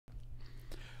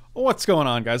What's going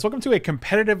on, guys? Welcome to a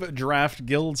competitive draft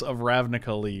Guilds of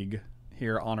Ravnica League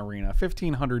here on Arena.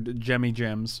 1,500 Gemmy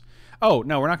Gems. Oh,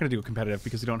 no, we're not going to do a competitive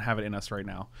because we don't have it in us right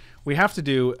now. We have to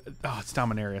do... Oh, it's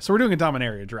Dominaria. So we're doing a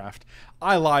Dominaria draft.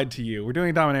 I lied to you. We're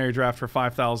doing a Dominaria draft for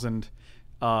 5,000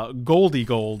 Goldie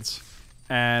Golds.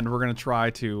 And we're going to try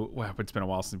to... Well, it's been a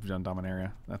while since we've done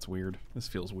Dominaria. That's weird. This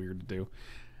feels weird to do.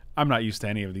 I'm not used to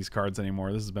any of these cards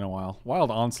anymore. This has been a while. Wild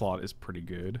Onslaught is pretty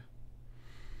good.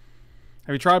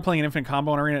 Have you tried playing an infinite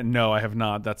combo in Arena? No, I have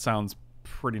not. That sounds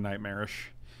pretty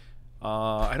nightmarish.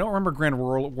 I don't remember Grand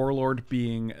Warlord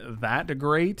being that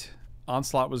great.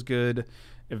 Onslaught was good.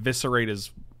 Eviscerate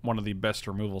is one of the best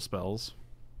removal spells.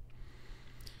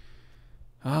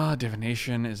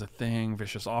 Divination is a thing.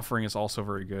 Vicious Offering is also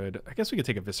very good. I guess we could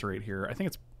take Eviscerate here. I think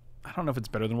it's... I don't know if it's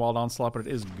better than Wild Onslaught, but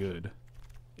it is good.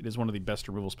 It is one of the best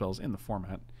removal spells in the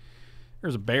format.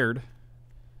 Here's a Baird.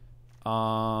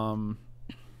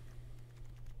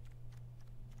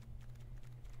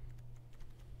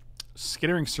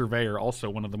 Skittering Surveyor, also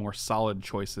one of the more solid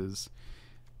choices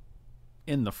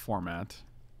in the format.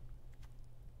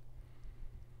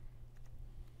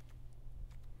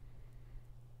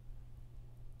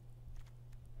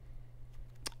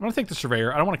 I'm going to take the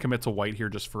Surveyor. I don't want to commit to white here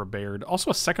just for a Baird.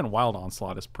 Also, a second Wild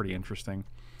Onslaught is pretty interesting.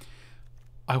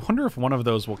 I wonder if one of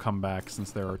those will come back since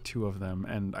there are two of them,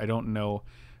 and I don't know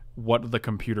what the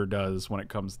computer does when it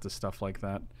comes to stuff like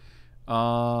that.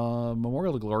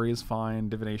 Memorial to Glory is fine.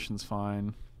 Divination's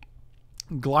fine.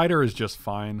 Glider is just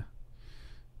fine.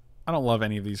 I don't love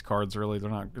any of these cards, really. They're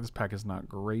not... This pack is not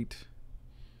great.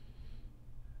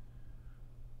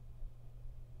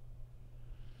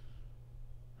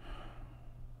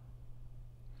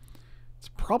 It's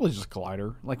probably just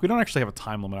Glider. Like, we don't actually have a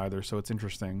time limit either, so it's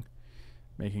interesting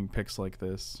making picks like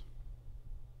this.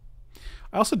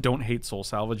 I also don't hate Soul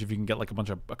Salvage if you can get like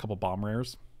a couple bomb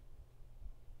rares.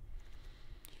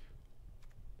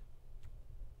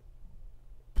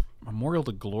 Memorial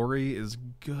to Glory is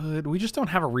good. We just don't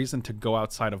have a reason to go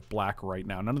outside of black right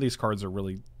now. None of these cards are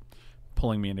really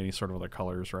pulling me into any sort of other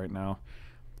colors right now.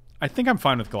 I think I'm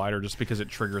fine with Glider just because it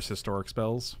triggers historic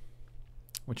spells,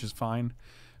 which is fine.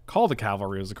 Call the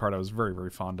Cavalry is a card I was very,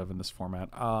 very fond of in this format.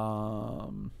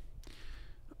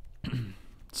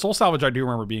 Soul Salvage I do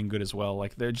remember being good as well.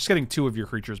 Like, they're just getting two of your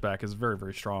creatures back is very,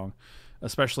 very strong,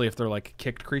 especially if they're like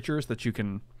kicked creatures that you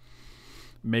can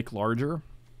make larger.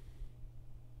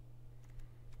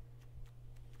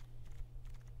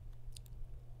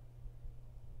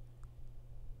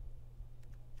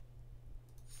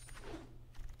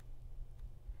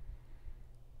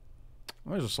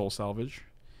 There's a Soul Salvage.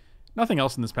 Nothing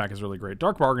else in this pack is really great.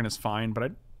 Dark Bargain is fine,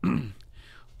 but I'd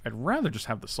rather just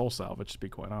have the Soul Salvage, to be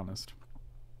quite honest.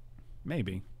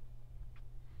 Maybe.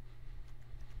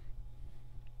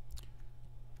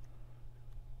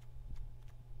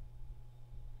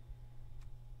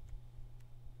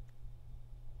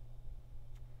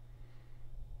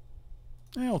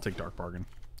 I'll take Dark Bargain.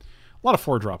 A lot of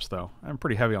 4-drops, though. I'm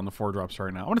pretty heavy on the 4-drops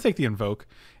right now. I want to take the Invoke.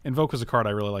 Invoke was a card I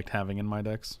really liked having in my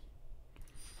decks.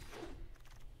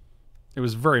 It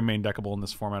was very main deckable in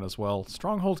this format as well.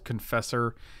 Stronghold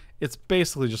Confessor. It's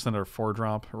basically just another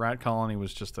 4-drop. Rat Colony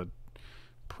was just a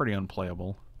pretty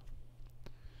unplayable.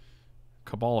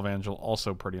 Cabal Evangel,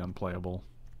 also pretty unplayable.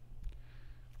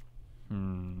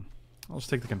 I'll just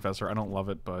take the Confessor. I don't love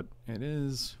it, but it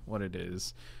is what it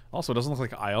is. Also, it doesn't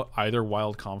look like either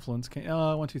Wild Confluence can...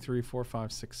 1, 2, 3, 4,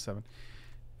 5, 6, 7...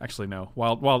 Actually, no.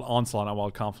 Wild Onslaught, not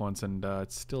Wild Confluence, and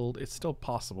it's still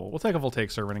possible. We'll take a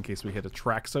Voltaic Servant in case we hit a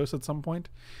Traxos at some point.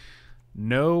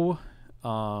 No.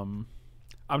 I'm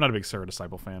not a big Serra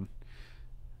Disciple fan.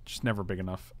 Just never big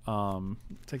enough.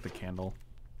 Take the Candle.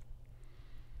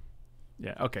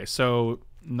 Yeah, okay, so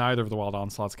neither of the Wild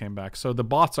Onslaughts came back. So the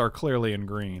bots are clearly in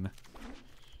green.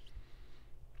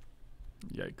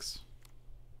 Yikes.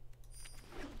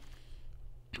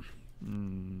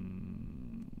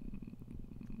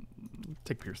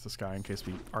 Take Pierce the Sky in case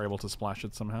we are able to splash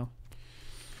it somehow.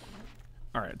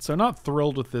 Alright, so not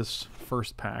thrilled with this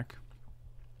first pack.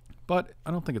 But I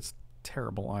don't think it's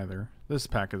terrible either. This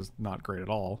pack is not great at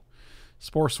all.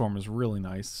 Spore Swarm is really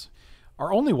nice.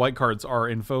 Our only white cards are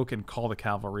Invoke and Call the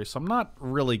Cavalry, so I'm not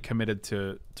really committed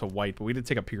to white, but we did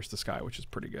take a Pierce the Sky, which is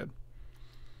pretty good.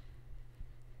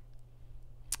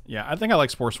 Yeah, I think I like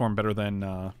Spore Swarm better than...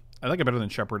 I like it better than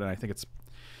Shepherd, and I think it's...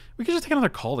 We could just take another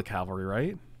Call the Cavalry,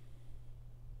 right?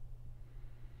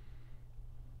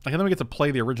 Like, and then we get to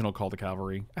play the original Call to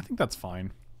Cavalry. I think that's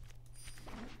fine.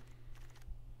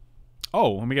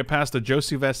 Oh, when we get past a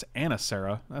Josuves and a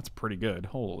Serra, that's pretty good.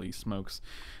 Holy smokes.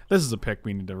 This is a pick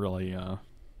we need to really... I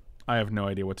have no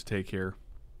idea what to take here.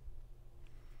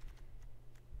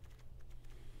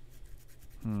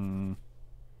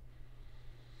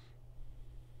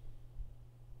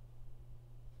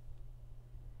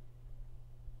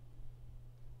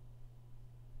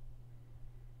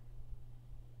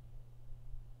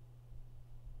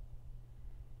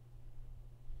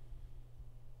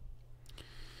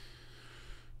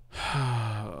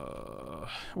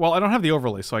 Well, I don't have the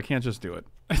overlay, so I can't just do it.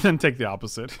 And then take the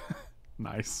opposite.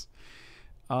 Nice.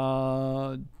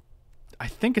 I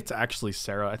think it's actually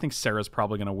Sarah. I think Sarah's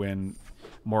probably going to win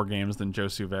more games than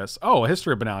Josu Ves. Oh, a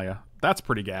History of Benalia. That's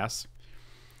pretty gas.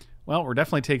 Well, we're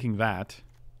definitely taking that.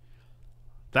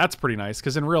 That's pretty nice,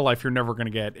 because in real life, you're never going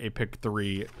to get a pick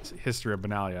 3 History of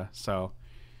Benalia, so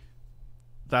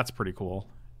that's pretty cool.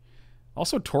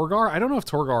 Also, Torgar. I don't know if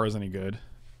Torgar is any good.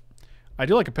 I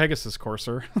do like a Pegasus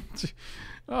Courser.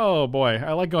 Oh, boy.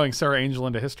 I like going Sarah Angel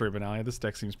into History of Benalia. This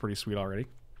deck seems pretty sweet already.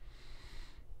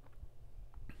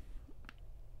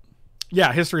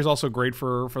 Yeah, History is also great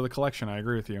for the collection. I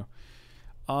agree with you.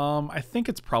 I think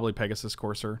it's probably Pegasus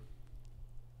Courser.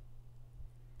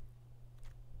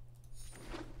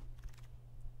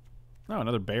 Oh,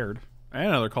 another Baird. And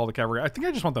another Call to Cavalry. I think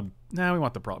I just want the... Nah, we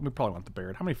probably want the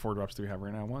Baird. How many 4-drops do we have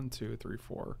right now? 1, 2, 3,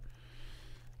 4.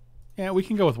 Yeah, we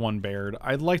can go with one Baird.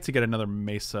 I'd like to get another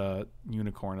Mesa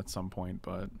Unicorn at some point,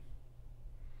 but...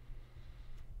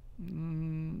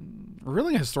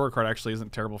 Revealing a historic card actually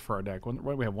isn't terrible for our deck. What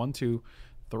do we have? 1, 2,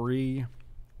 3,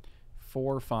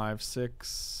 4, 5,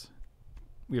 6.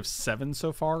 We have 7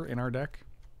 so far in our deck.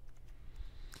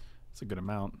 That's a good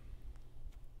amount.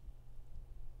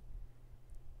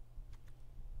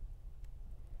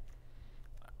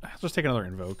 I'll just take another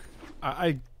Invoke.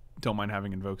 I don't mind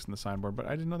having Invokes in the sideboard, but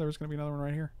I didn't know there was going to be another one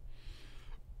right here.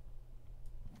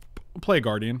 We'll play a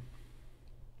Guardian.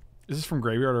 Is this from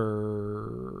Graveyard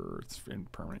or it's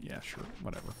impermanent? Yeah, sure.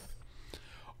 Whatever.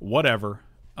 Whatever.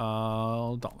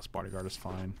 Dauntless Bodyguard is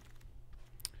fine.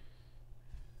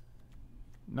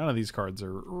 None of these cards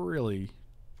are really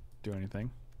do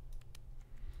anything.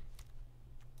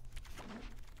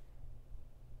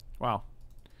 Wow.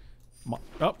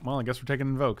 Oh, well, I guess we're taking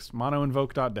Invokes. Mono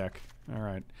Invoke deck. All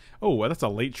right. Oh, that's a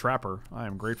late Trapper. I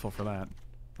am grateful for that.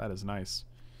 That is nice.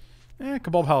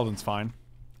 Cabal Paladin's fine.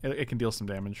 It can deal some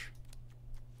damage.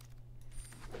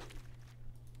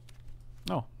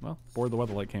 Oh, well, Board the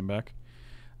Weatherlight came back.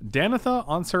 Danitha,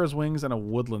 On Sarah's Wings, and a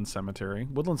Woodland Cemetery.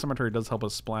 Woodland Cemetery does help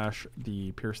us splash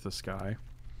the Pierce the Sky.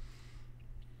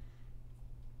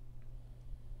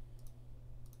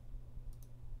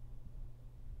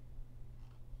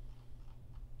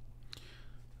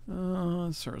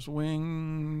 On Sarah's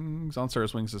Wings. On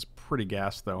Sarah's Wings is pretty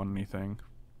gassed, though, on anything.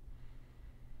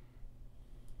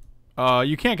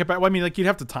 You can't get back... Well, I mean, like, you'd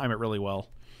have to time it really well.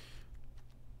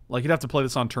 Like, you'd have to play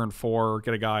this on turn 4,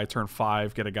 get a guy, turn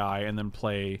 5, get a guy, and then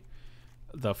play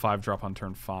the 5-drop on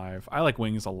turn 5. I like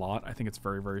Wings a lot. I think it's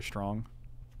very, very strong.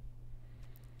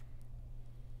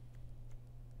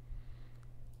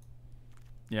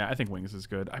 Yeah, I think Wings is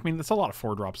good. I mean, it's a lot of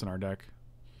 4-drops in our deck.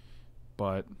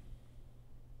 But...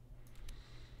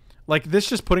 like, this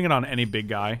just putting it on any big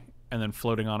guy and then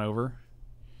floating on over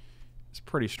is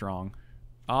pretty strong.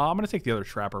 I'm going to take the other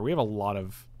Trapper. We have a lot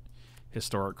of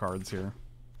historic cards here.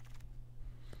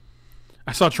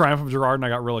 I saw Triumph of Gerard and I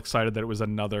got real excited that it was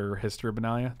another History of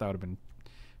Benalia. That would have been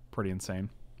pretty insane.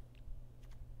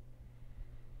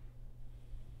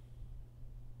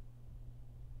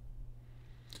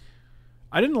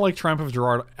 I didn't like Triumph of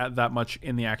Gerard that much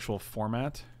in the actual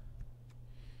format.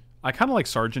 I kind of like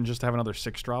Sergeant just to have another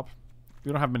 6-drop.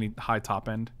 We don't have many high top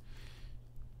end.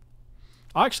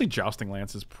 Actually, Jousting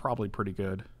Lance is probably pretty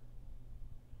good.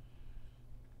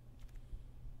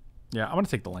 Yeah, I'm going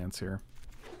to take the Lance here.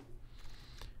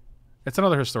 It's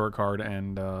another historic card,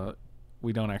 and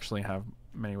we don't actually have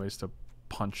many ways to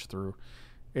punch through.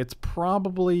 It's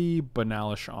probably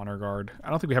Banalish Honor Guard. I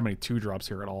don't think we have any 2-drops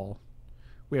here at all.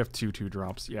 We have 2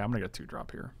 2-drops. Yeah, I'm going to get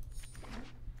 2-drop here.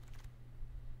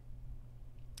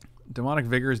 Demonic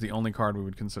Vigor is the only card we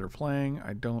would consider playing.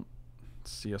 I don't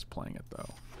see us playing it,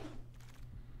 though.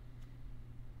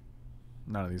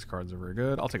 None of these cards are very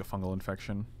good. I'll take a Fungal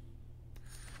Infection.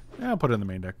 Yeah, I'll put it in the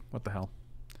main deck. What the hell?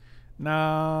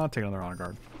 Nah, I'll take another Honor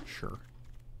Guard. Sure.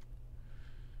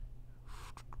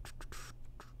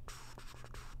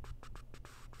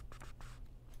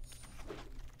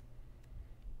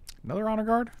 Another Honor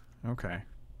Guard? Okay.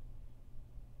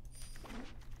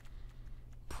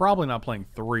 Probably not playing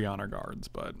 3 Honor Guards,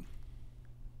 but...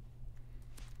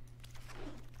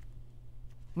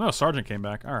 no, Sergeant came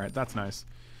back. Alright, that's nice.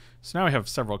 So now we have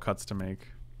several cuts to make.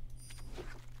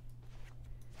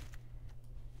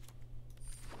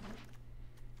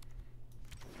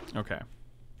 Okay.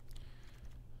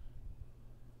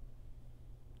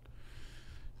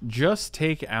 Just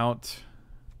take out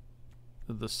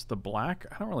the black.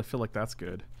 I don't really feel like that's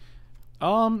good.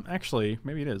 Actually,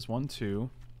 maybe it is. 1, 2,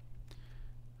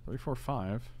 3, 4,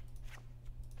 5.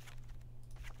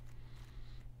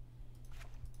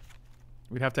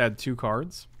 We'd have to add 2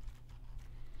 cards.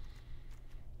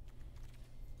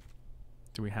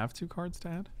 Do we have 2 cards to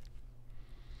add?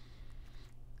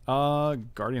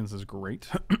 Guardians is great.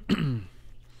 And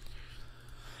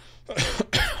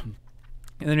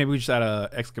then maybe we just add a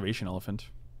Excavation Elephant.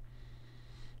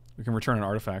 We can return an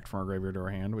artifact from our graveyard to our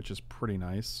hand, which is pretty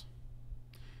nice.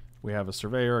 We have a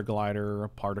Surveyor, a Glider, a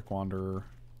Partic Wanderer.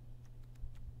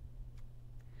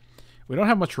 We don't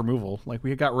have much removal. Like,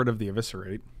 we got rid of the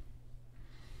Eviscerate.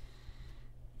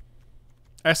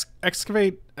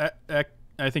 Excavate...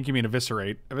 I think you mean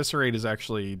Eviscerate. Eviscerate is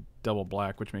actually double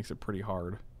black, which makes it pretty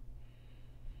hard.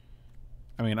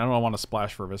 I mean, I don't want to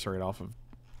splash for Eviscerate off of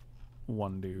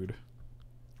one dude.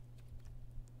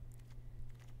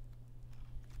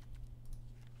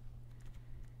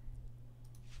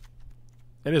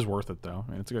 It is worth it, though.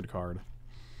 I mean, it's a good card.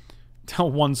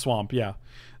 Tell 1 swamp, yeah.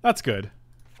 That's good.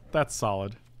 That's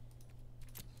solid.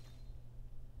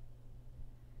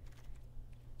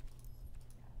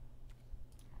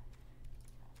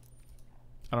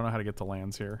 I don't know how to get to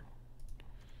lands here.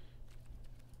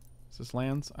 Is this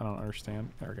lands? I don't understand.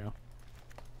 There we go.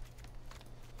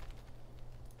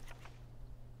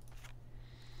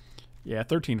 Yeah,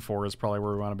 13-4 is probably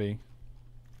where we want to be.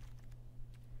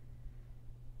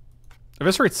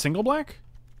 Eviscerate single black?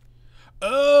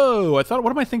 Oh, I thought...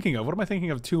 What am I thinking of? What am I thinking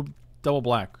of 2 double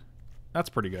black? That's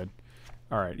pretty good.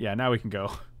 Alright, yeah, now we can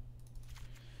go.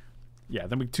 Yeah,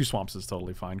 then 2 swamps is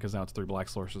totally fine, because now it's 3 black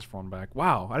sources for 1 back.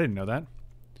 Wow, I didn't know that.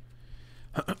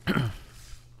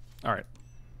 Alright.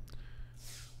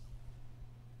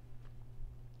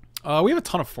 We have a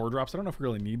ton of 4-drops. I don't know if we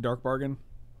really need Dark Bargain.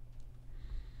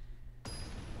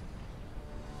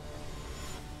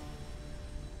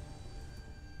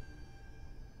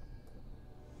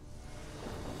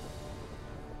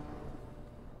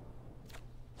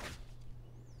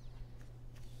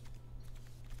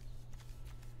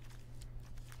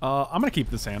 I'm gonna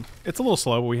keep this hand. It's a little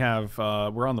slow, but we have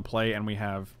we're on the play and we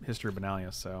have History of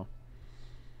Benalia, so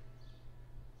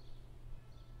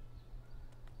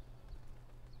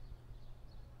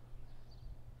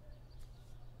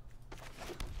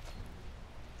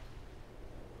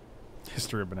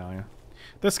History of Benalia.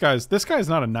 This guy's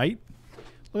not a knight.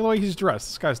 Look at the way he's dressed.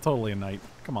 This guy's totally a knight.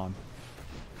 Come on.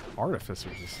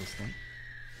 Artificer's Assistant.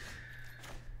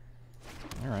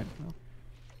 Alright, well.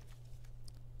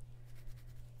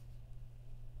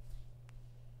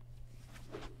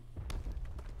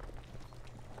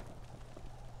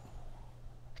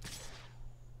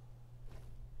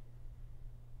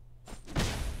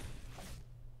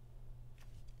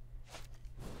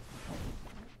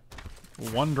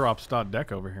 One drops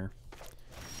deck over here.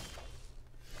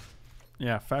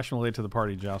 Yeah, fashion late to the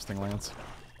party, Jousting Lance.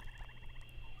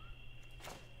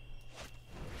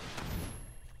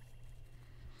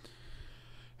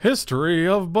 History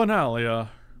of Benalia.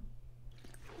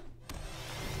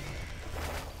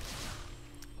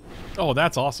 Oh,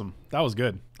 that's awesome. That was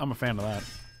good. I'm a fan of that.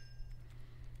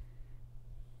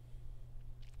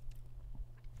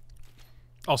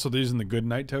 Also, they're using the good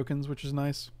night tokens, which is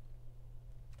nice.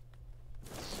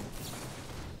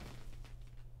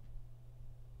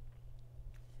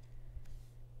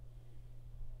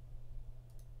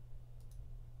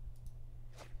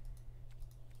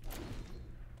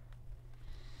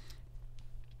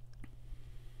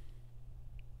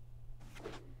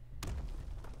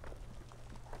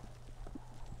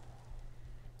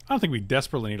 I don't think we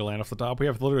desperately need a land off the top. We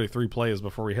have literally 3 plays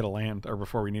before we hit a land, or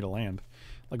before we need a land.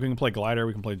 Like, we can play Glider,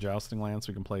 we can play Jousting Lance,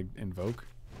 we can play Invoke.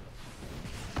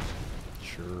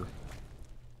 Sure.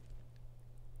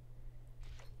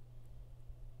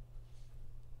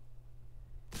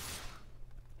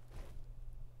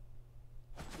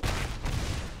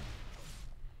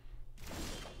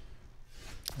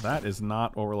 That is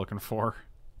not what we're looking for.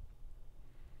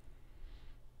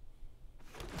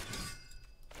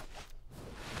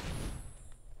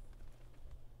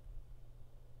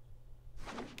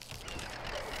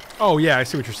 Oh, yeah, I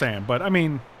see what you're saying. But, I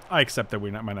mean, I accept that we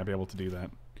might not be able to do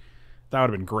that. That would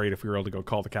have been great if we were able to go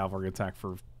call the cavalry attack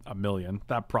for 1,000,000.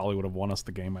 That probably would have won us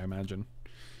the game, I imagine.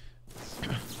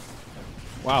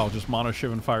 Wow, just mono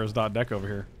Shivan Fire's deck over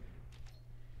here.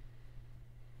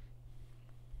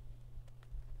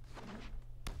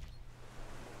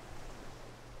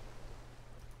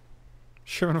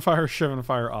 Shivan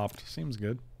Fire opt. Seems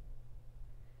good.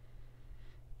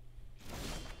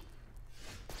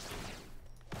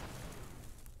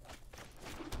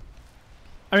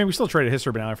 I mean, we still traded History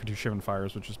of Benalia for 2 Shivan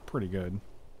Fires, which is pretty good.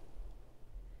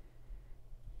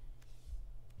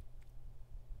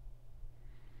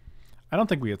 I don't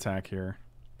think we attack here.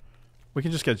 We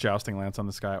can just get Jousting Lance on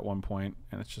this guy at one point,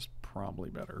 and it's just probably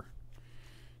better.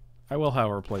 I will,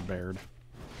 however, play Baird.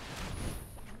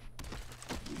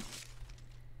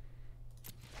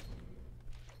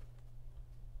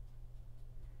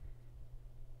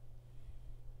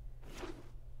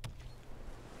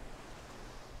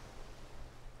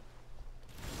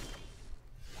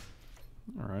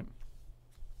 All right.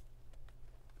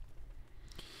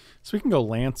 So we can go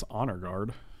Lance Honor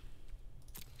Guard.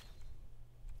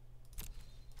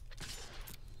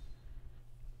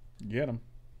 Get him.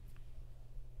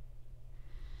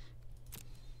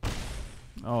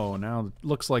 Oh, now it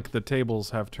looks like the tables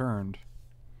have turned.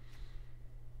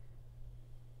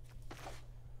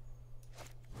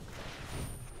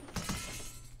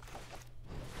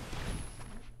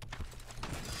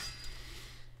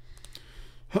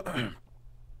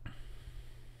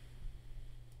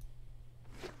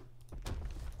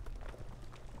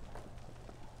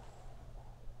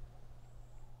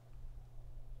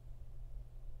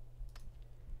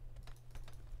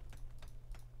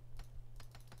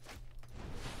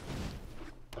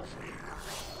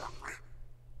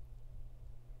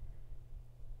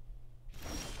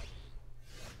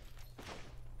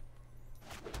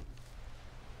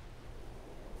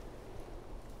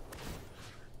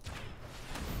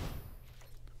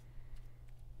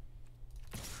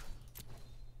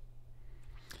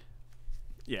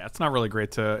 Yeah, it's not really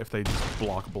great to if they just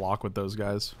block with those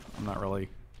guys. I'm not really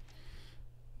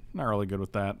good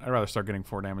with that. I'd rather start getting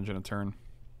 4 damage in a turn.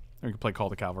 We can play Call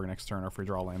the Cavalry next turn, or if we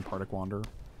draw land, Partick Wanderer.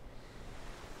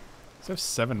 So I have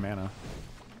 7 mana.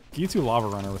 Gitu Lava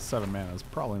Runner with 7 mana is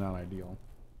probably not ideal.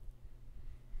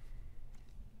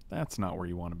 That's not where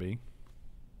you want to be.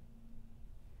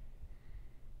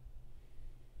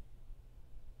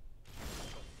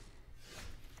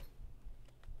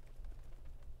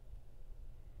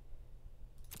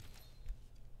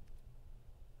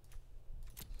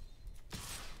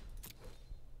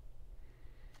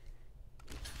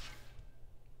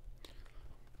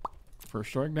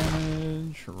 First strike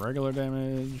damage, regular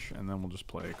damage, and then we'll just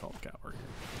play Call the Cavalry.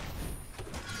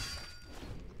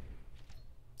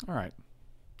 Alright.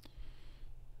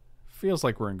 Feels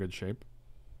like we're in good shape.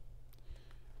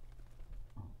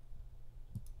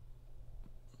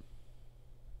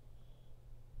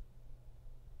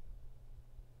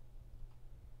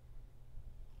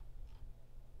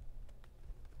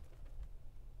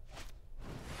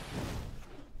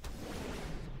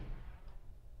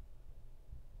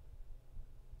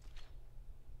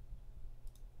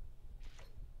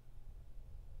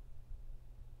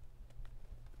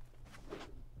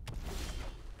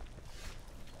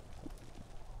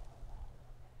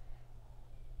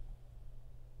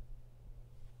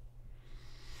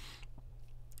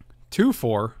 Two,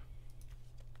 4.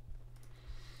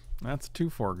 That's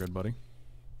 2-4, good buddy.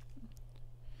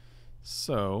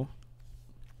 So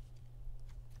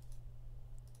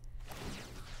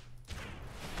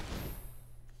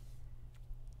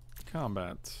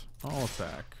combat, all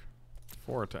attack,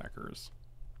 4 attackers.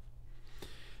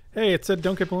 Hey, it said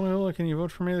don't get political. Can you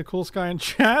vote for me, the coolest guy in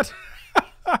chat?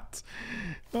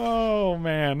 Oh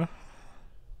man.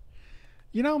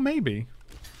 You know, maybe.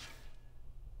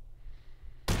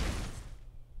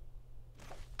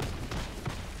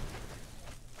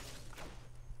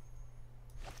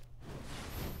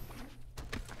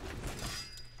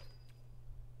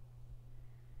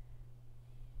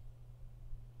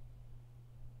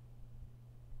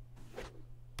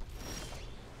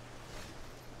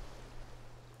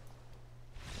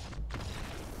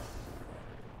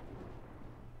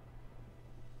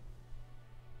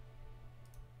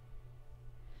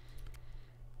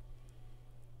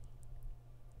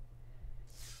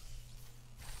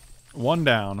 One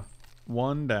down.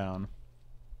 One down.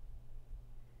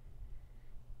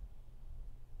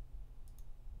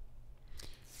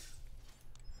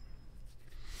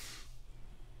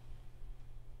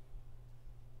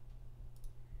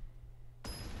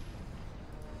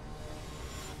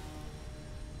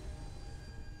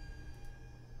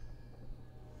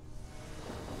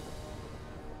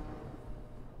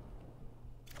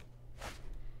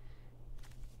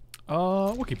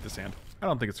 We'll keep this hand. I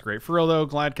don't think it's great. For real, though,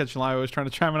 glad Catch Live was trying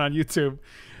to chime in on YouTube.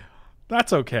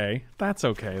 That's okay. That's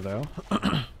okay, though.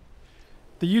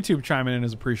 The YouTube chiming in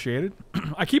is appreciated.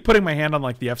 I keep putting my hand on,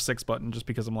 like, the F6 button just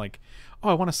because I'm like, oh,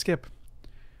 I want to skip.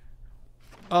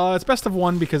 It's best of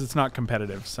 1 because it's not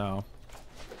competitive, so.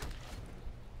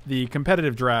 The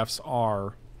competitive drafts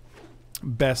are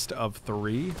best of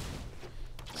 3.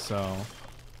 So,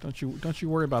 don't you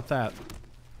worry about that.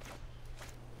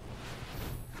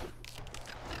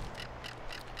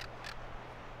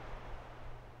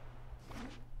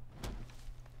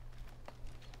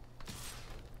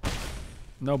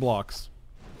 No blocks.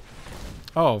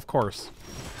 Oh, of course.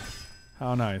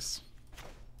 How nice.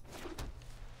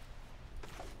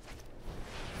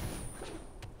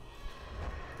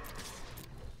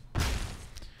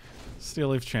 Steel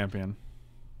Leaf Champion.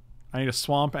 I need a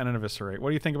swamp and an eviscerate.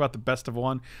 What do you think about the best of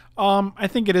one? I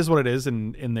think it is what it is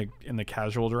in the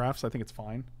casual drafts. I think it's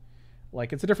fine.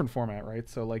 Like, it's a different format, right?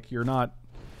 So like you're not,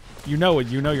 you're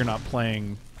not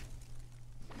playing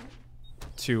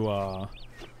to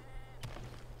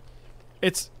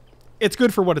it's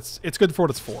good for what it's good for what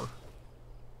it's for.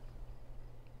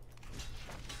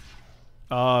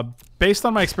 Based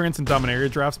on my experience in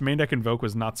Dominaria drafts, main deck Invoke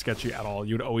was not sketchy at all.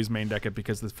 You would always main deck it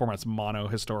because the format's mono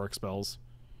historic spells.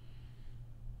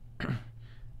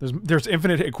 There's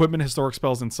infinite equipment historic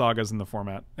spells and sagas in the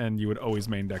format, and you would always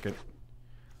main deck it.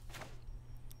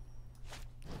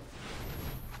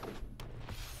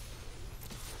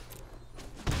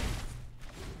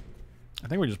 I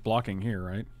think we're just blocking here,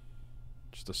 right?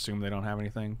 Just assume they don't have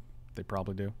anything. They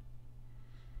probably do.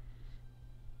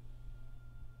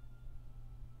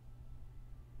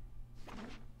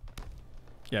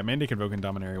 Yeah, main deck Invoke in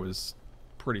Dominaria was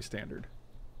pretty standard.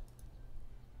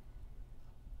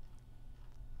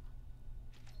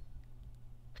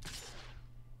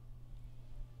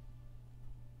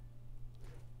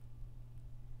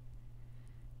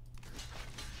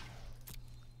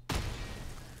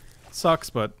 Sucks,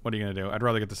 but what are you going to do? I'd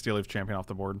rather get the Steel Leaf Champion off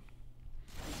the board.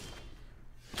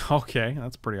 Okay,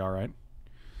 that's pretty alright.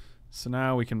 So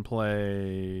now we can play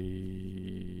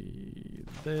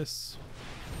this.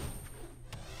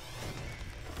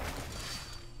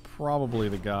 Probably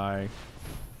the guy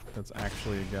that's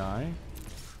actually a guy.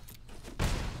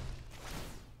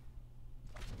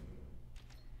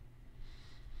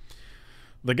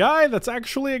 The guy that's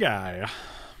actually a guy.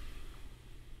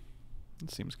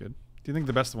 That seems good. Do you think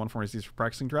the best one for me is these for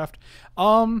practicing draft?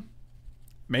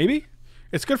 Maybe.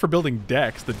 It's good for building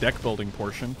decks, the deck building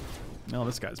portion. No,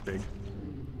 this guy's big.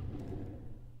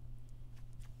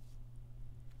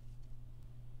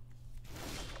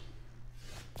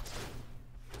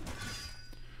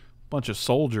 Bunch of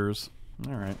soldiers.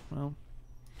 All right, well.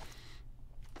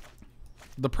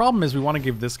 The problem is we want to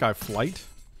give this guy flight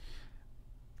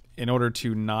in order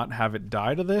to not have it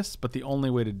die to this, but the only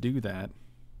way to do that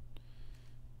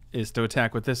is to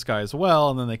attack with this guy as well,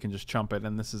 and then they can just chump it,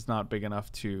 and this is not big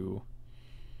enough to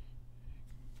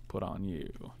put on you.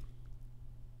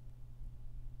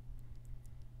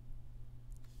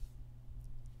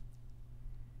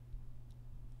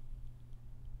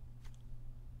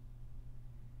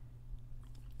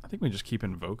 I think we just keep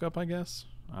Invoke up, I guess.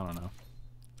 I don't know.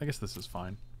 I guess this is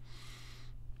fine.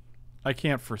 I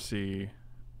can't foresee...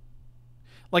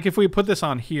 Like, if we put this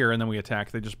on here and then we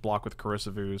attack, they just block with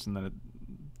Corrosive Ooze, and then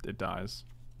it dies.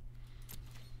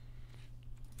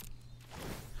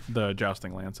 The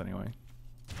Jousting Lance, anyway.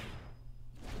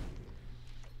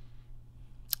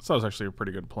 So that was actually a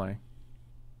pretty good play.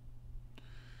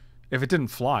 If it didn't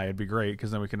fly, it'd be great,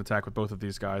 because then we can attack with both of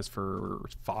these guys for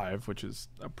 5, which is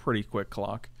a pretty quick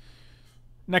clock.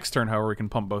 Next turn, however, we can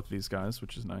pump both of these guys,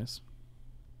 which is nice.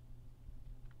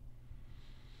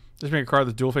 Just make a card,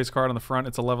 the dual face card on the front.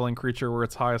 It's a leveling creature where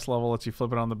its highest level lets you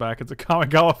flip it on the back. It's a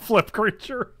Kamigawa flip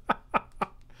creature.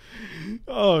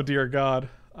 Oh, dear God.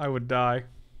 I would die.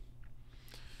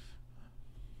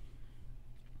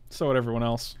 So would everyone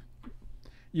else.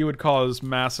 You would cause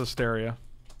mass hysteria.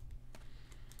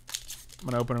 I'm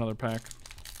going to open another pack.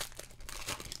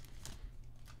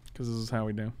 Because this is how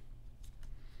we do.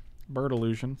 Bird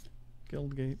Illusion.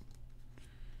 Guildgate.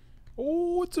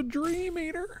 Oh, it's a Dream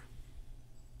Eater.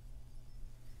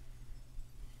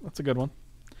 That's a good one.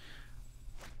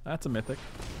 That's a mythic.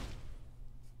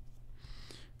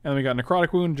 And then we got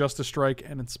Necrotic Wound, Justice Strike,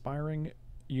 and Inspiring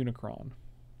Unicron.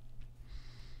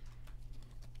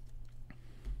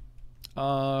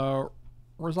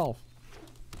 Resolve.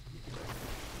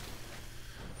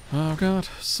 I've got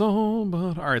soul,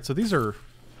 but... Alright, so these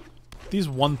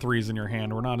 1/3s in your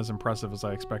hand were not as impressive as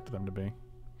I expected them to be.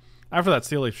 After that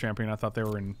Steel Leaf Champion, I thought their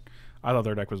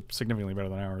deck was significantly better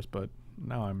than ours, but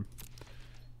now I'm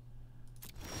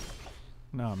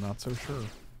not so sure.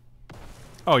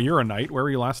 Oh, you're a knight. Where were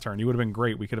you last turn? You would have been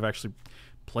great. We could have actually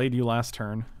played you last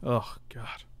turn. Oh,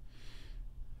 God.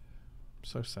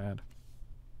 So sad.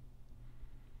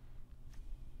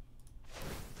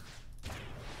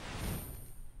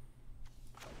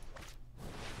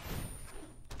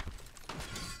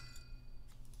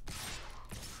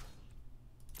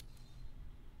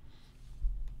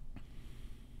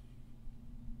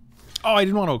 Oh, I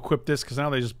didn't want to equip this because now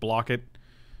they just block it.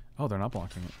 Oh, they're not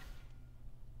blocking it.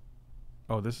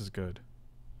 Oh, this is good.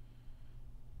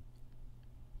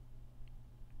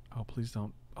 Oh, please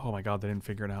don't. Oh my God, they didn't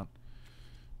figure it out.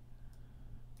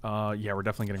 Yeah, we're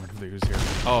definitely getting rid of the ooze here.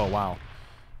 Oh, wow.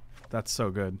 That's so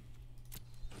good.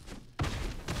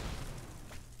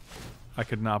 I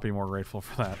could not be more grateful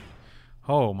for that.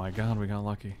 Oh my god, we got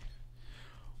lucky.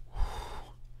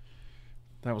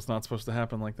 That was not supposed to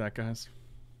happen like that, guys.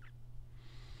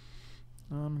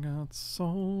 I've got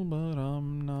soul, but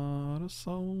I'm not a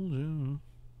soldier.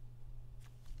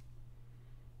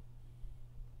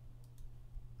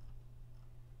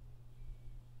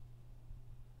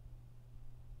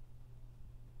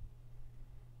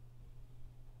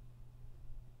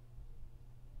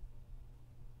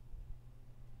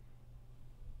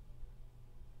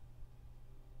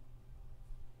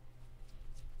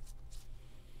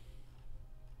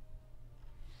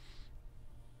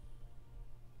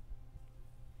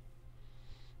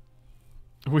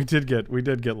 We did get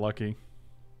lucky.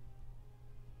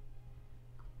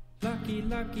 Lucky,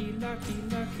 lucky, lucky,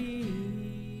 lucky.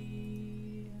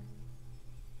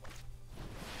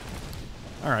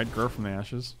 Alright, grow from the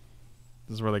ashes.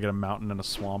 This is where they get a mountain and a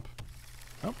swamp.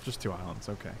 Oh, just 2 islands,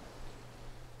 okay.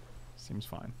 Seems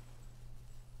fine.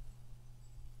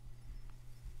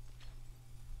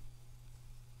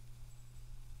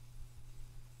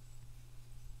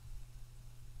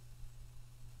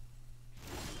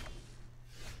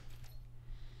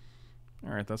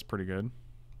 Alright, that's pretty good.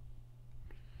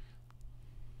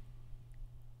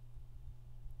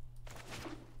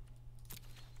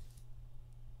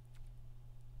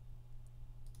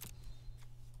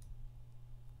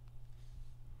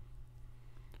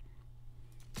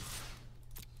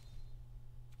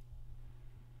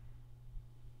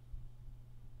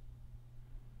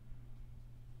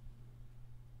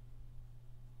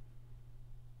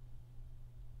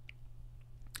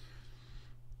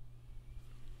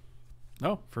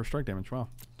 Oh, first strike damage. Wow.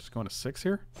 Just going to 6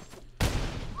 here.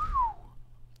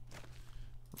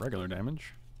 Regular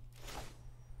damage.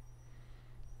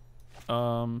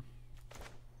 I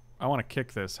want to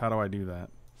kick this. How do I do that?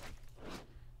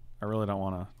 I really don't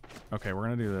want to. Okay, we're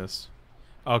going to do this.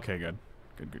 Okay, good.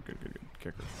 Good.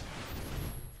 Kicker.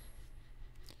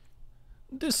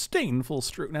 Disdainful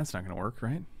stroke. That's not going to work,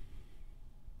 right?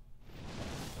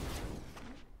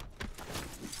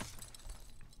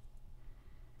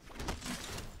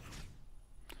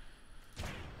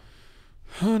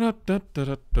 We're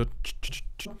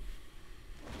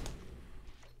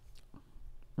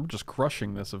just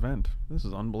crushing this event. This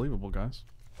is unbelievable, guys.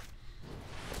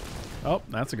 Oh,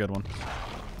 that's a good one.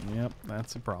 Yep,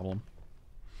 that's a problem.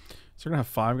 So we're gonna have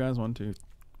 5 guys. 1, 2,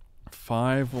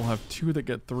 5. We'll have 2 that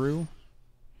get through.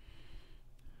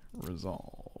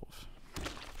 Resolve.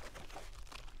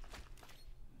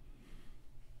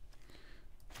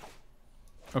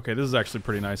 Okay, this is actually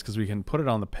pretty nice because we can put it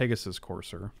on the Pegasus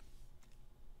Courser.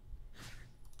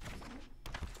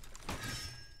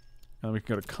 And we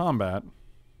can go to combat.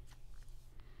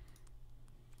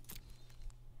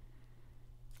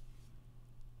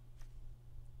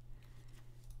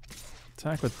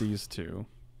 Attack with these 2.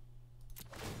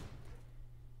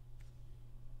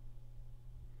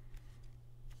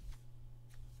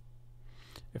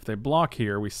 If they block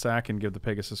here, we sack and give the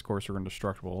Pegasus Courser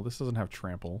indestructible. This doesn't have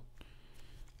trample,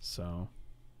 so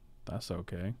that's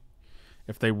okay.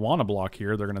 If they want to block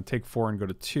here, they're going to take 4 and go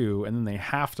to 2, and then they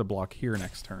have to block here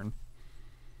next turn.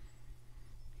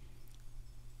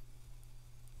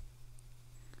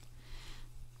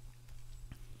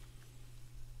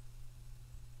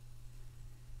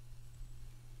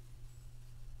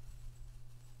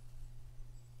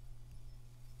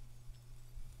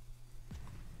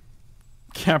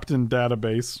 Captain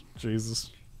Database.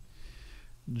 Jesus.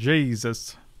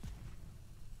 Jesus.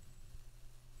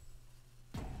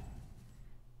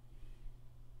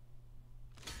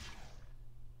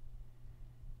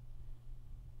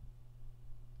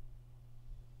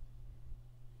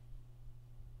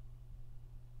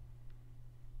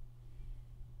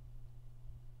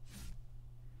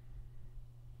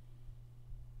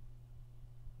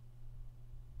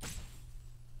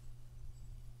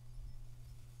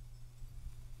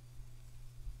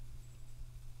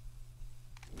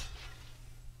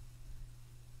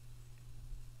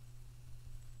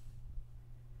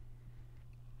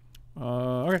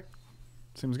 Okay.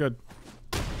 Seems good.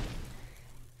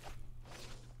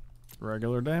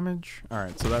 Regular damage.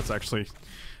 Alright, so that's actually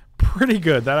pretty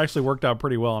good. That actually worked out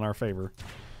pretty well in our favor.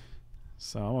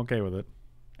 So I'm okay with it.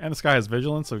 And this guy has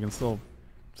vigilance, so we can still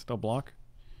block.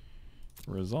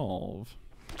 Resolve.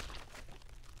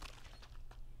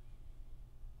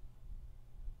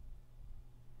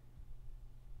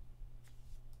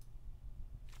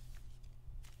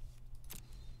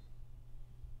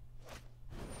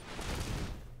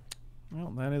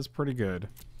 Well, that is pretty good.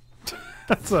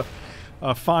 That's a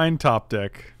fine top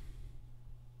deck.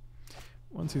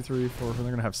 1, 2, 3, 4.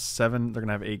 They're gonna have 7. They're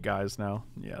gonna have 8 guys now.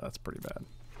 Yeah, that's pretty bad.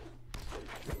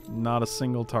 Not a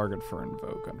single target for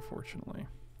Invoke, unfortunately.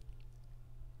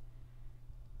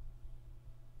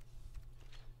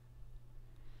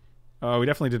 Oh, we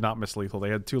definitely did not miss lethal. They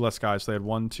had 2 less guys. So they had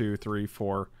 1, 2, 3,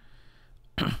 4.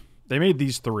 They made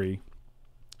these 3.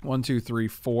 1, 2, 3,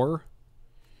 4.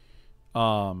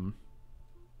 And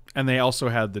they also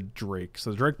had the Drake.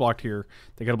 So the Drake blocked here.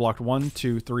 They could have blocked 1,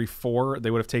 2, 3, 4. They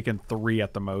would have taken 3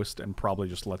 at the most and probably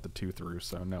just let the 2 through.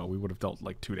 So no, we would have dealt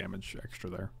like 2 damage extra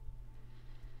there.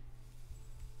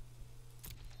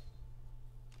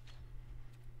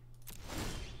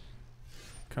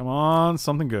 Come on,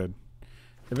 something good.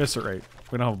 Eviscerate.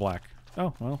 We don't have a black.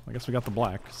 Oh, well, I guess we got the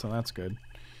black, so that's good.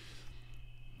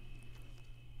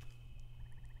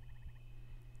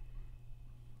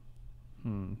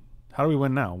 How do we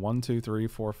win now? 1, 2, 3,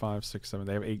 4, 5, 6, 7.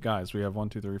 They have 8 guys. We have 1,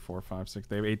 2, 3, 4, 5, 6.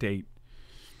 They have 8 to 8.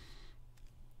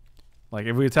 Like,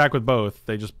 if we attack with both,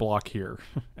 they just block here.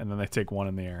 And then they take 1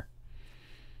 in the air.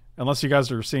 Unless you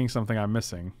guys are seeing something I'm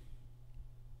missing.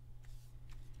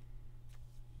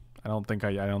 I don't think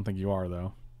you are,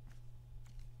 though.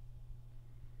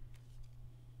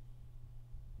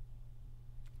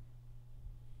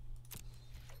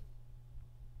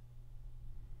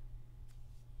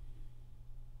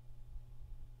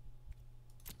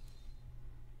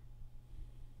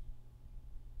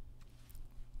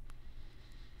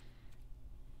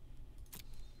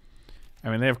 I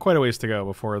mean, they have quite a ways to go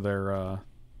before they're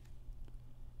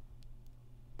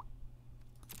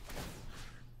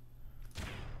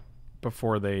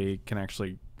before they can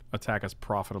actually attack us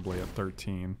profitably at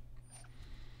 13.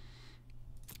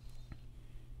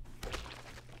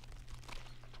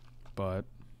 But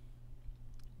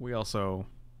we also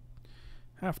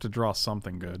have to draw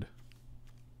something good.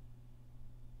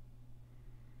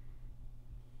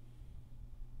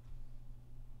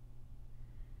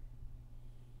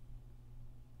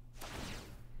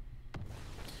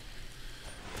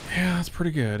 Yeah, that's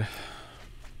pretty good.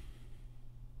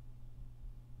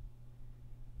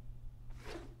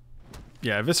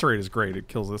 Yeah, Eviscerate is great. It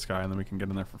kills this guy, and then we can get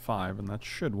in there for 5, and that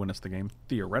should win us the game,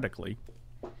 theoretically.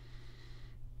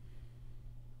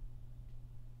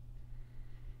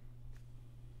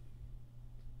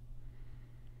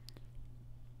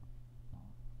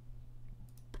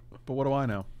 But what do I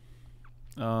know?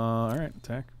 Alright,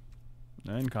 attack.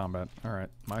 And combat. Alright,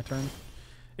 my turn.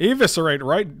 Eviscerate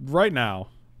right now.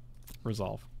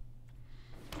 Resolve.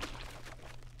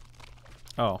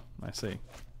 Oh, I see.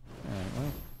 Alright,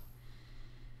 well.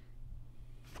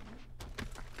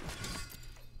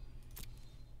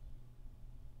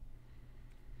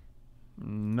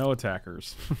 No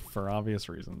attackers, for obvious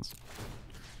reasons.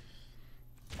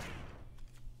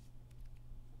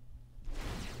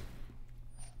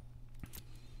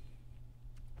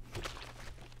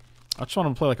 I just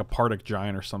want to play like a Partic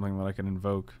Giant or something that I can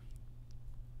invoke.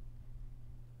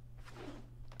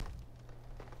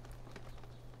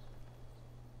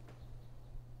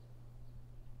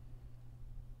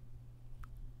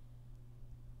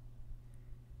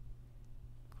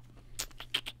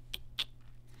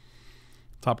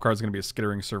 Top card is going to be a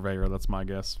Skittering Surveyor, that's my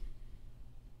guess.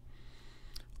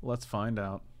 Let's find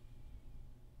out.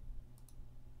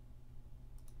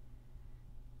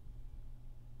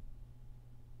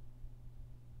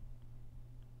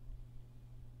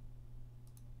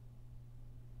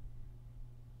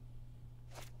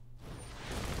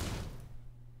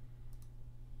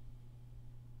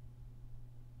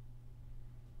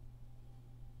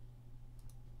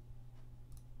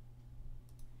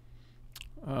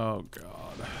 Oh,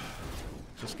 God.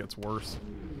 It just gets worse.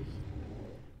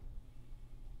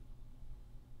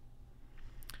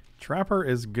 Trapper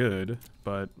is good,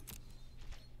 but...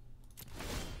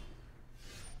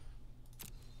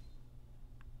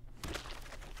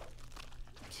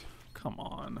 Come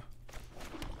on.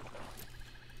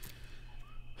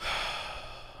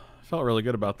 Felt really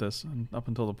good about this, up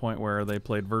until the point where they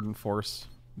played Verdant Force,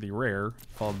 the rare,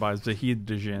 followed by Zahid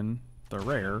Djinn, the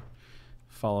rare,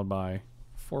 followed by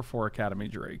 4/4 Academy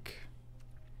Drake.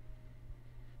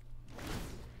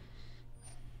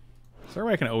 Is there a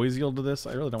way I can always yield to this?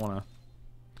 I really don't want to.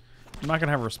 I'm not going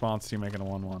to have a response to you making a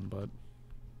 1/1, but...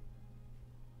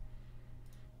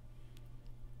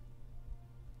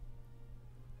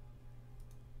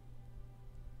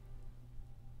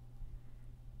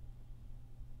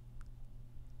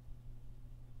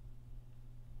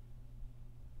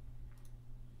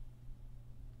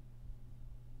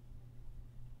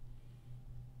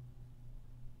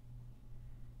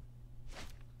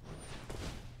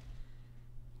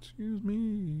 Excuse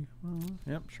me.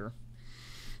 Yep, sure.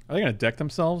 Are they going to deck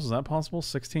themselves? Is that possible?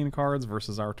 16 cards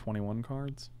versus our 21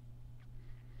 cards?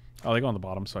 Oh, they go on the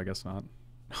bottom, so I guess not.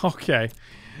 Okay.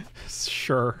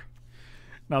 Sure.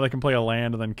 Now they can play a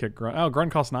land and then kick Grunt. Oh,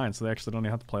 Grunt costs 9, so they actually don't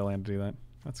even have to play a land to do that.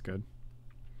 That's good.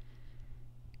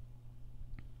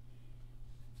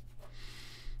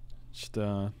 Just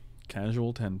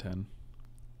casual 10-10.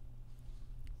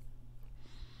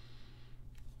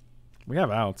 We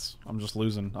have outs. I'm just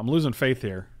losing. I'm losing faith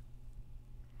here.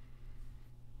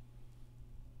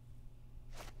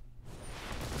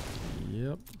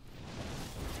 Yep.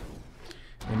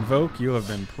 Invoke, you have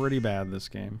been pretty bad this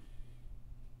game.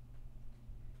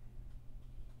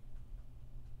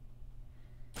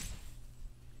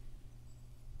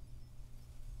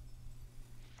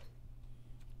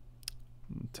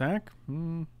 Attack?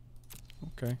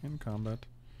 Okay, in combat.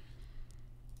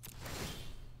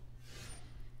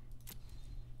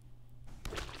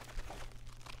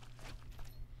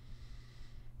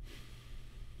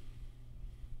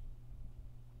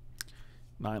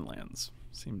 Nine lands.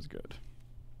 Seems good.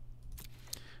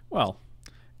 Well,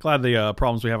 glad the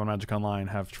problems we have on Magic Online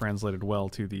have translated well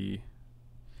to the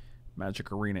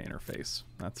Magic Arena interface.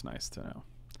 That's nice to know.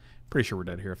 Pretty sure we're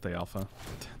dead here if they alpha.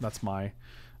 That's my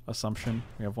assumption.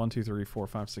 We have 1, 2, 3, 4,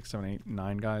 5, 6, 7, 8,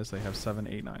 9 guys. They have 7,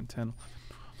 8, 9, 10,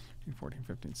 14,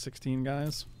 15, 16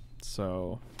 guys.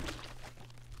 So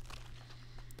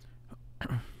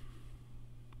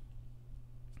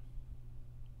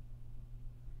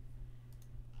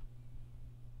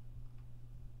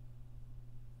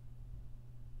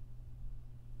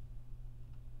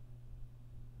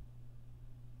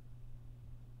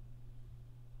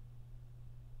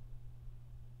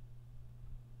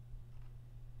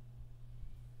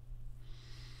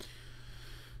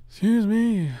excuse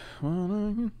me.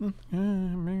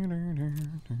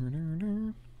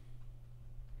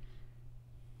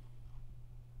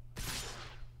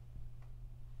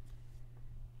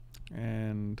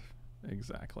 And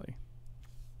exactly.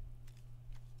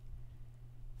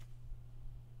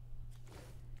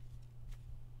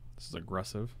 This is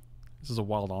aggressive. This is a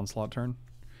wild onslaught turn.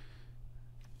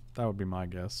 That would be my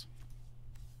guess.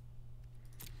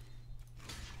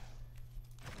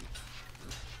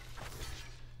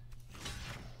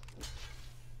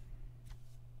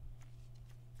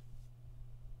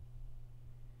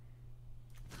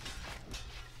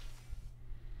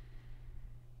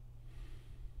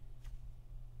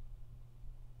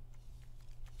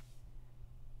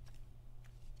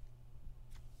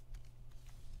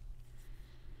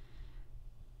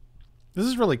 This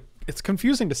is really, it's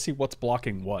confusing to see what's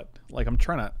blocking what. Like I'm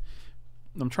trying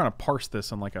to parse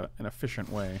this in like an efficient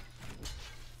way.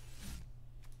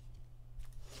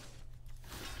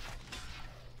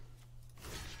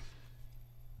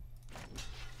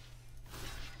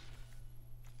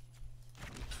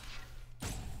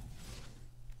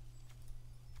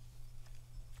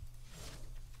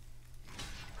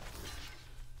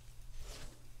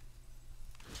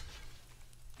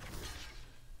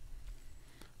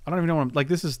 I don't even know what I'm, like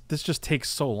this just takes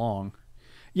so long.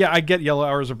 Yeah, I get yellow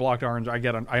arrows are blocked orange. I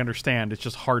understand. It's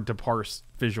just hard to parse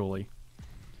visually.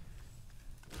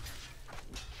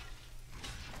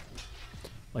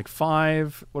 Like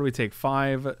 5, what do we take?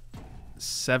 5,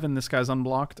 7, this guy's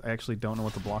unblocked. I actually don't know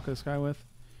what to block this guy with.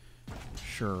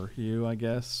 Sure, you, I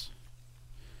guess.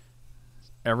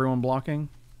 Everyone blocking?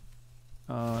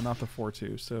 Not the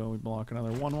 4-2, so we block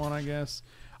another 1-1, I guess.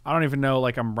 I don't even know,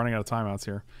 like I'm running out of timeouts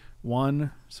here.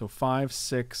 1, so 5,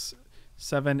 6,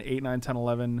 7, 8, 9, 10,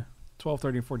 11, 12,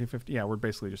 13, 14, 15. Yeah, we're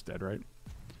basically just dead, right?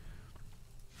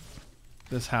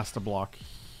 This has to block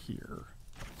here.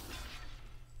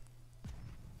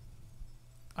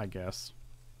 I guess.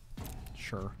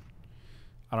 Sure.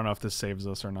 I don't know if this saves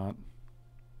us or not.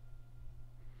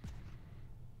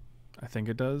 I think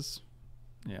it does.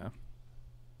 Yeah.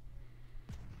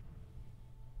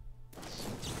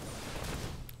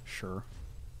 Sure.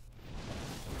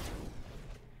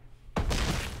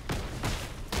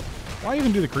 Why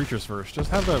even do the creatures first? Just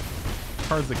have the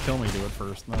cards that kill me do it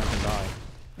first, and then I can die.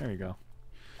 There you go.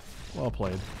 Well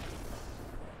played.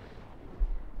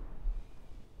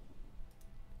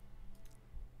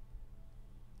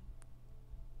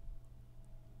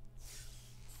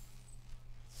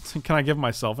 Can I give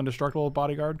myself Indestructible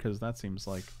Bodyguard? Because that seems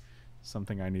like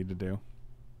something I need to do.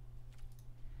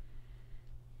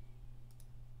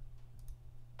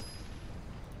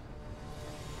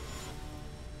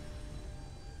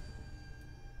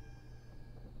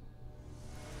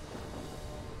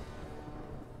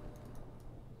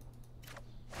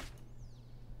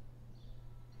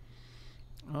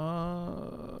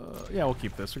 Yeah, we'll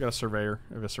keep this. We got a Surveyor,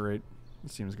 Eviscerate.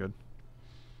 It seems good.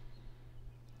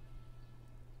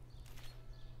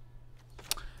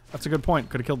 That's a good point.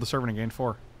 Could have killed the Servant and gained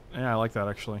 4. Yeah, I like that,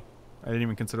 actually. I didn't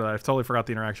even consider that. I totally forgot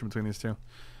the interaction between these two.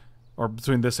 Or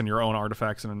between this and your own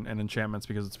artifacts and enchantments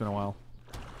because it's been a while.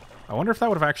 I wonder if that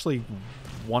would have actually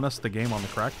won us the game on the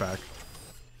crackback.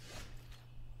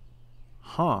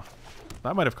 Huh.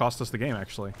 That might have cost us the game,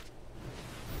 actually.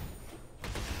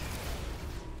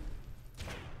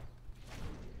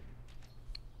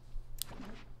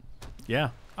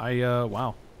 Yeah.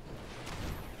 Wow.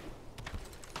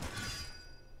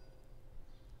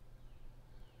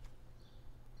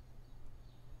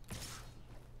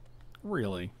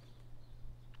 Really?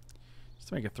 Just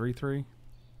to make it 3-3?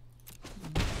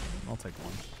 I'll take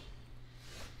one.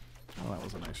 Oh, that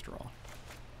was a nice draw.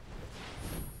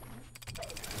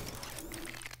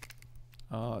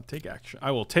 Take action.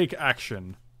 I will take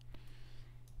action.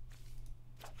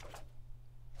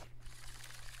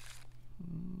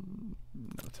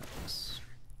 No attacks.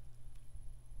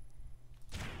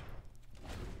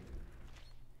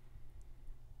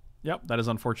 Yep, that is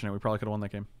unfortunate. We probably could have won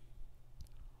that game.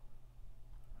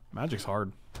 Magic's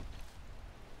hard.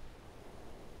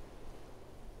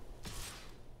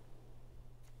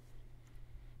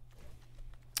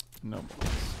 No.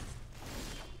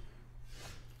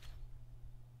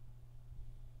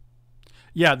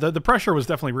 Yeah, the pressure was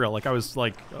definitely real. Like, I was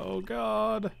like, oh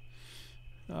god,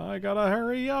 I gotta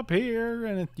hurry up here,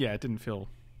 and yeah, it didn't feel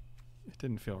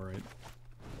right.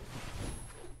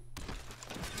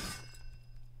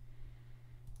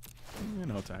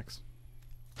 No attacks.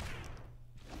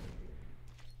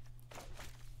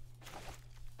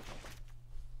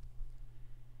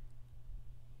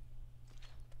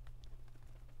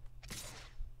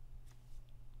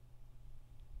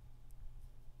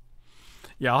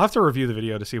 Yeah, I'll have to review the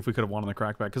video to see if we could have won on the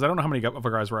crackback, because I don't know how many of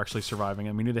our guys were actually surviving,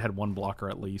 and we knew they had one blocker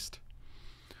at least.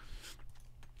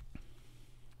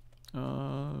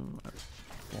 Block.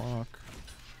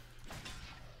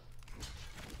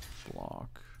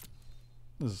 Block.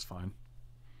 This is fine.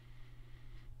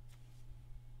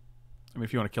 I mean,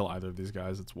 if you want to kill either of these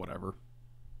guys, it's whatever.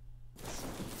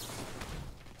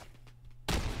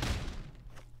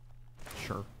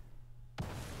 Sure.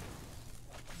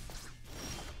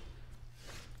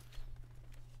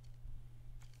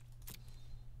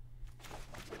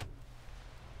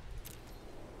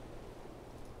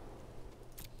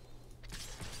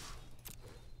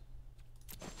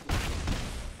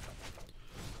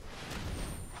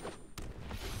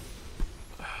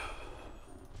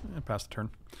 Pass the turn.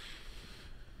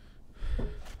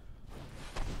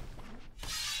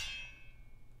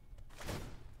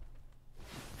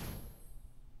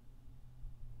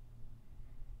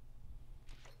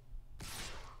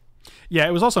 Yeah,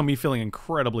 it was also me feeling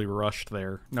incredibly rushed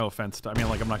there. No offense to, I mean,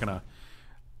 like, I'm not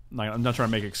trying to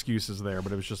make excuses there,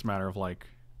 but it was just a matter of like,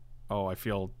 oh, I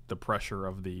feel the pressure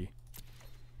of the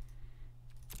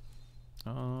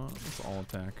it's all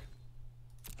attack.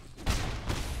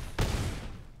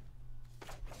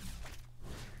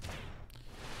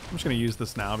 I'm just going to use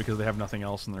this now because they have nothing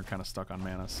else and they're kind of stuck on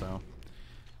mana, so.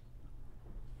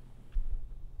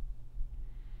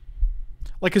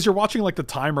 Like, because you're watching, like, the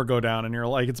timer go down and you're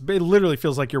like, it literally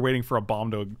feels like you're waiting for a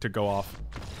bomb to go off.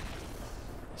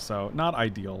 So, not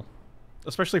ideal.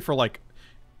 Especially for, like,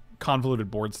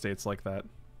 convoluted board states like that.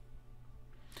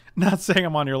 Not saying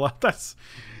I'm on your left. That's...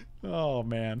 Oh,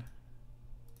 man.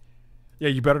 Yeah,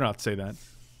 you better not say that.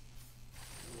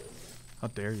 How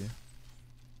dare you.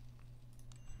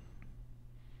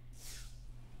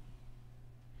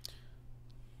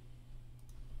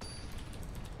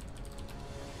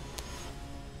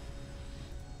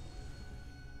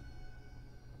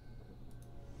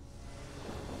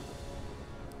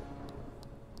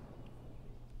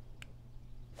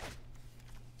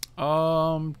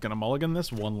 Gonna mulligan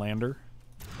this 1-lander.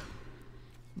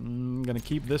 Gonna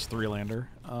keep this 3-lander.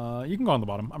 You can go on the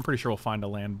bottom. I'm pretty sure we'll find a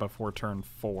land before turn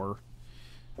 4.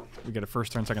 We get a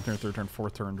first turn, second turn, third turn,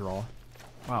 fourth turn draw.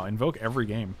 Wow, invoke every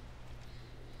game.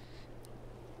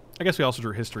 I guess we also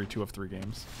drew history 2 of 3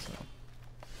 games, so.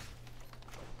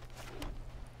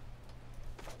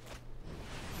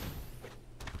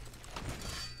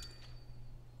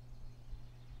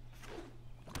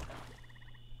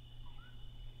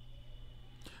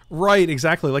 Right,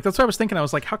 exactly. Like, that's what I was thinking. I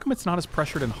was like, how come it's not as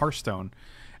pressured in Hearthstone?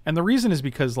 And the reason is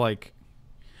because, like...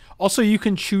 Also, you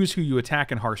can choose who you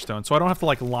attack in Hearthstone, so I don't have to,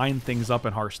 like, line things up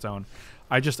in Hearthstone.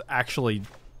 I just actually...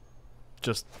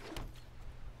 just...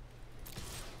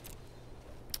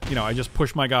 You know, I just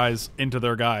push my guys into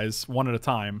their guys, one at a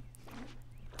time.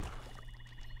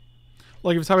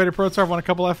 Like, if Top 8 Pro Star won a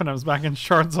couple FNMs back in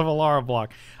Shards of Alara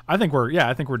block. I think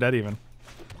we're dead even.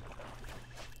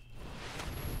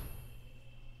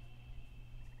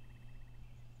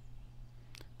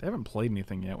 They haven't played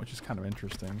anything yet, which is kind of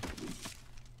interesting.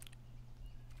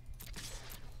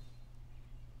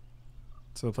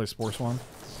 So they play Spore Swarm?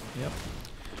 Yep.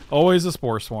 Always a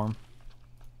Spore Swarm.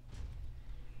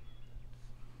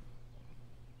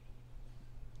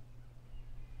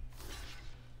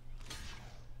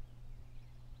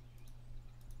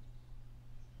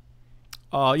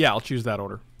 Yeah, I'll choose that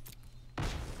order.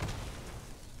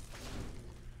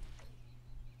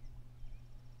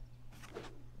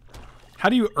 How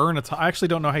do you earn a time? I actually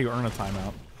don't know how you earn a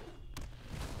timeout.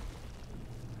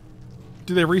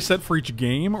 Do they reset for each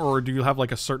game, or do you have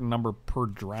like a certain number per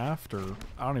draft? Or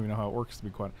I don't even know how it works, to be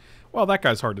quite. Well, that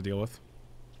guy's hard to deal with.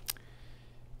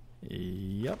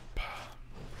 Yep.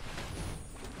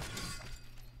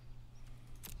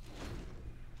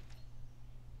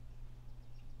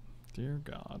 Dear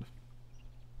God.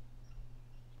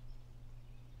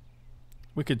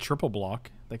 We could triple block.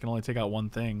 They can only take out one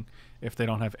thing if they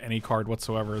don't have any card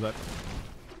whatsoever that...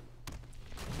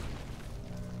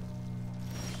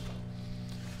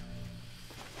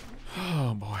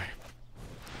 Oh boy.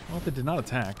 Well, they did not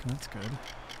attack. That's good.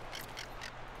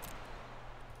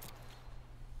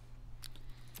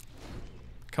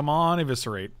 Come on,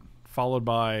 Eviscerate. Followed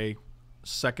by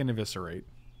second Eviscerate.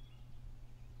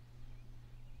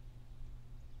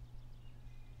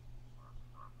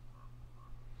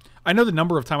 I know the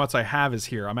number of timeouts I have is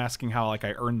here. I'm asking how like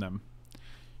I earn them.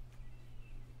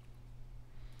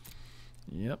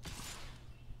 Yep.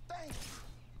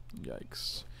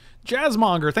 Yikes.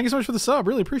 Jazzmonger, thank you so much for the sub.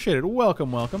 Really appreciate it.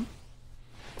 Welcome, welcome.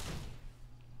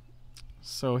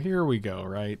 So here we go,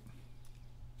 right?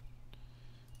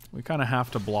 We kind of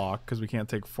have to block because we can't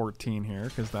take 14 here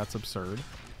because that's absurd.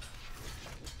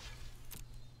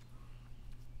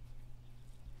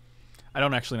 I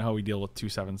don't actually know how we deal with 2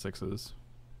 7/6s.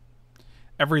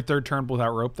 Every third turn without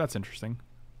rope. That's interesting.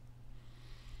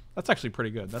 That's actually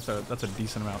pretty good. That's a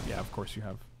decent amount. Yeah, of course you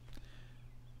have.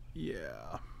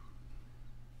 Yeah.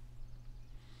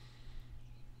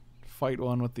 Fight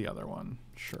one with the other one.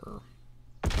 Sure.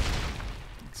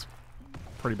 It's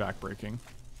pretty backbreaking.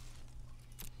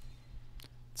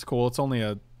 It's cool. It's only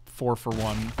a 4 for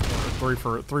 1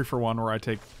 or 3 for 1 where I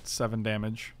take 7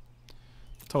 damage.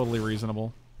 Totally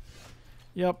reasonable.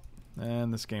 Yep.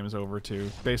 And this game is over too,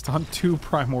 based on 2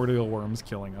 primordial worms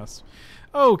killing us.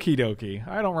 Okie dokie.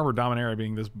 I don't remember Dominaria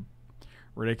being this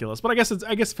ridiculous, but I guess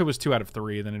if it was 2 out of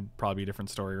 3, then it'd probably be a different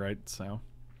story, right? So,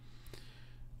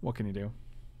 what can you do?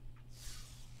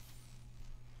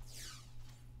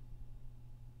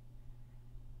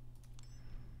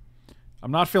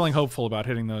 I'm not feeling hopeful about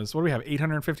hitting those. What do we have?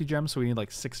 850 gems, so we need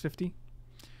like 650,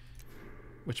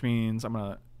 which means I'm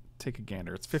gonna take a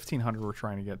gander. It's 1500 we're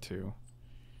trying to get to.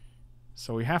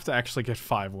 So we have to actually get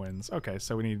 5 wins. Okay,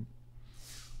 so we need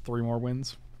 3 more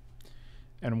wins.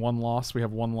 And 1 loss. We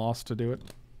have 1 loss to do it.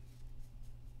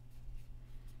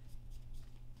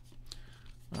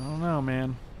 I don't know,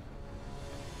 man.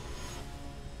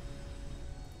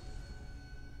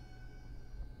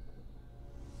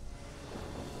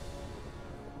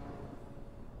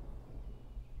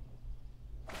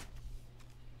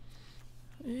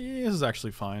 Yeah, this is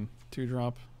actually fine. 2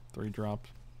 drop, 3 drop,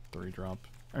 3 drop.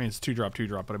 I mean, it's 2 drop, 2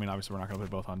 drop, but I mean, obviously we're not going to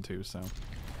put both on 2, so.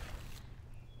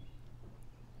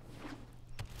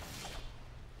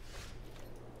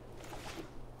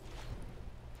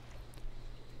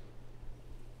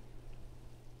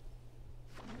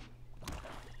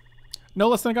 No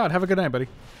less than a god. Have a good night, buddy.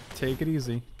 Take it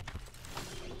easy.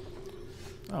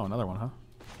 Oh, another one, huh?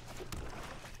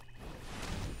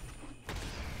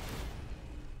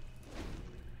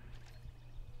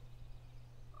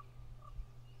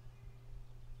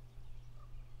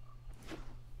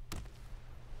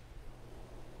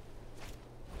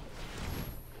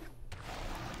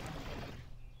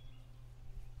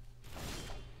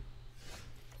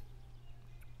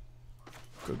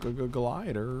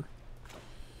 Glider.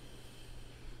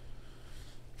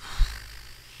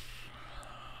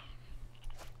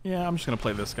 Yeah, I'm just going to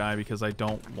play this guy because I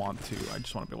don't want to. I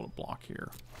just want to be able to block here.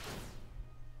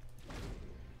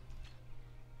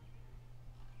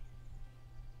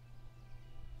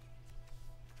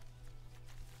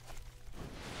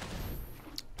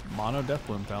 Mono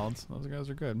Deathbloom Paladins. Those guys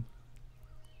are good.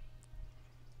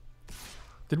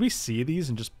 Did we see these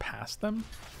and just pass them?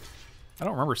 I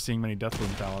don't remember seeing many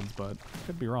Deathbloom Paladins, but I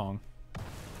could be wrong.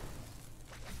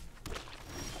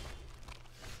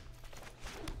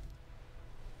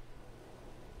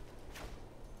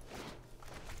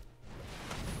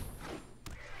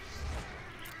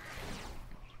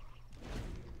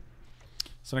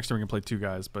 So next time we can play 2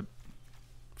 guys, but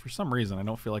for some reason I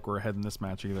don't feel like we're ahead in this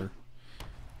match either.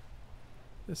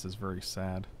 This is very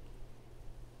sad.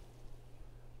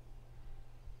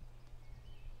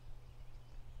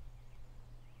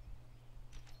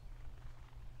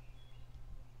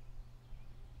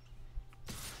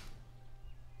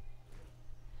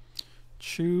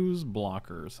 Choose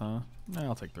blockers, huh? Nah,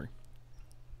 I'll take 3.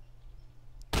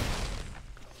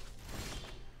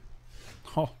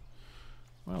 Oh,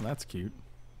 well, that's cute.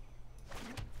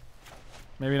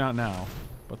 Maybe not now,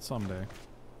 but someday.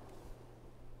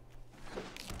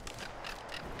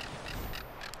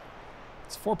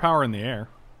 It's 4 power in the air.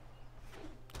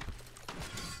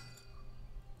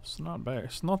 It's not bad.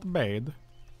 It's not bad.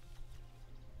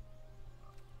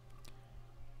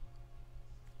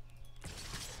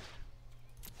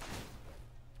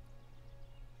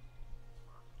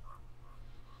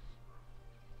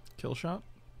 Kill shot?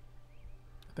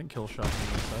 I think kill shot is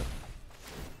set.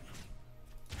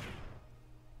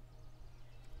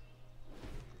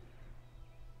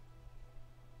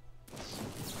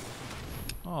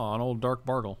 Oh, an old dark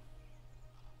Bargle.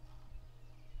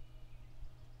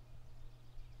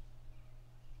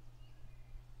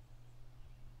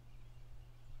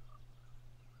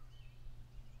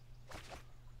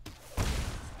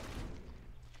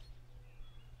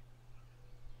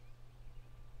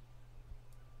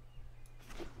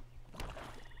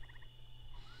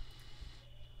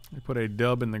 They put a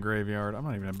dub in the graveyard. I'm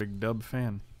not even a big dub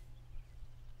fan.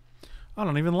 I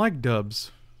don't even like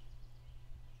dubs.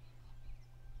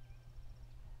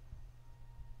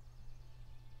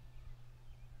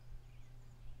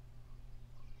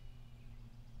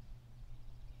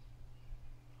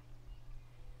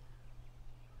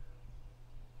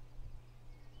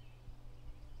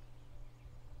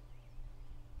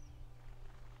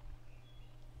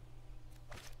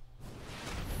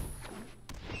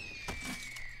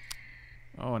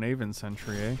 Oh, an Aven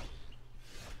Sentry, eh?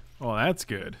 Oh, that's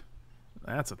good.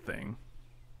 That's a thing.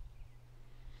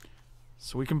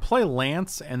 So we can play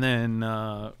Lance and then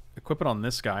equip it on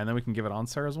this guy, and then we can give it on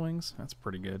Sarah's Wings. That's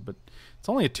pretty good, but it's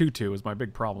only a 2/2 is my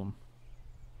big problem.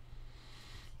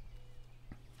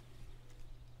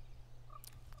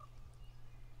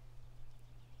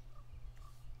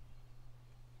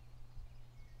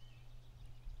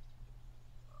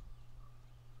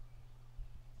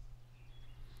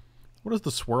 What does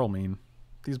the swirl mean?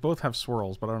 These both have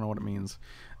swirls, but I don't know what it means.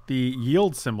 The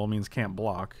yield symbol means can't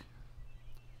block.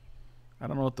 I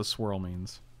don't know what the swirl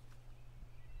means.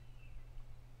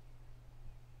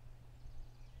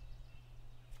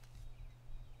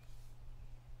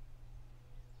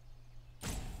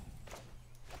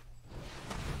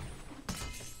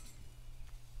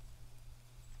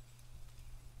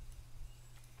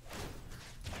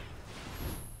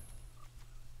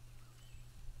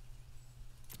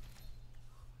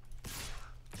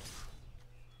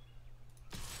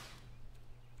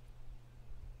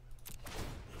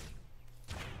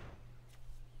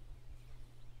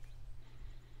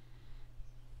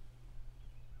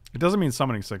 It doesn't mean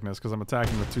summoning sickness because I'm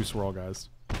attacking with 2 swirl guys.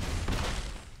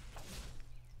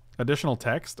 Additional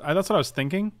text? That's what I was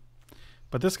thinking.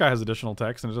 But this guy has additional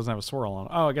text and it doesn't have a swirl on.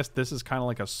 Oh, I guess this is kind of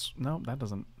like a... No, that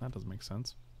doesn't make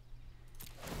sense.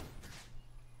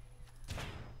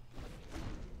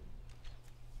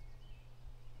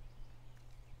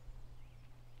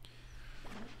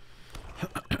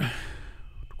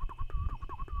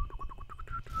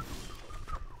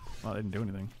 Well, they didn't do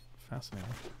anything. Fascinating.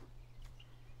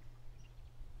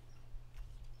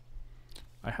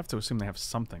 I have to assume they have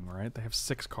something, right? They have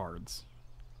 6 cards.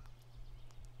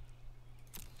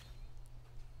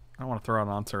 I don't want to throw out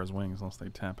on Sarah's Wings unless they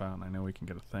tap out, and I know we can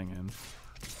get a thing in.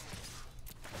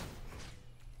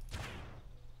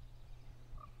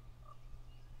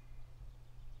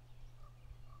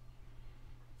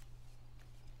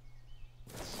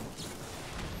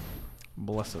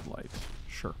 Blessed Light.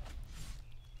 Sure.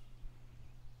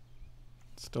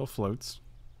 Still floats.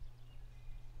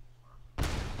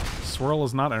 Swirl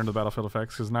is not enter the battlefield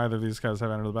effects because neither of these guys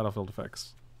have enter the battlefield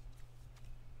effects.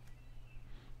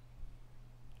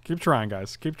 Keep trying,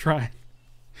 guys. Keep trying.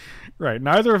 Right.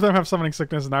 Neither of them have summoning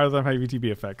sickness. Neither of them have ETB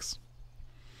effects.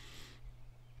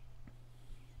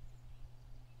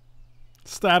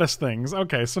 Status things.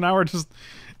 Okay, so now we're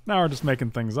just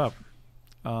making things up.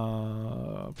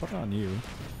 Put it on you.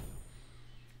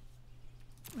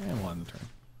 And we'll end the turn.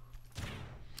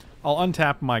 I'll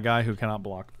untap my guy who cannot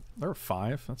block. There are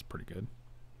 5. That's pretty good.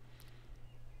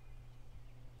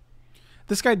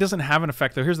 This guy doesn't have an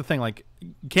effect, though. Here's the thing. Like,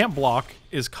 can't block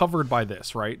is covered by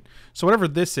this, right? So whatever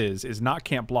this is not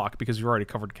can't block because you've already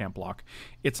covered can't block.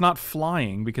 It's not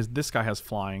flying because this guy has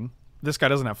flying. This guy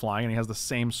doesn't have flying, and he has the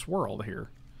same swirl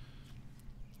here.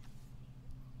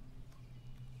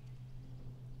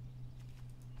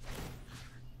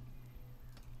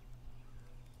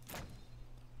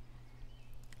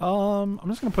 I'm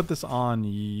just gonna put this on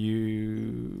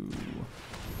you.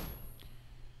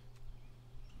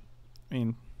 I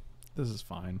mean, this is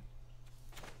fine.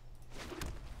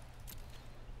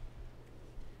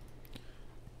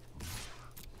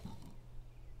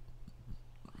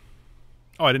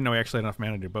 Oh, I didn't know we actually had enough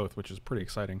mana to do both, which is pretty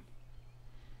exciting.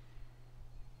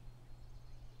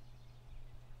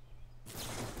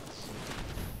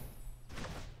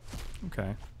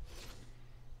 Okay.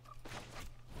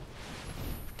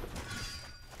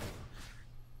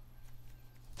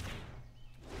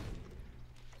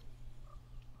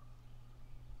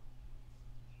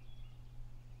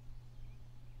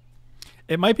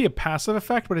 It might be a passive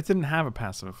effect, but it didn't have a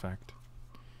passive effect.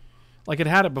 Like, it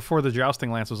had it before the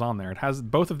Jousting Lance was on there. It has...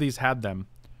 Both of these had them.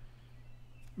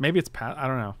 Maybe it's... I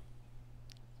don't know.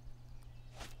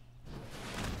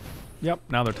 Yep,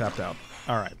 now they're tapped out.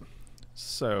 Alright.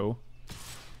 So...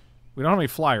 We don't have any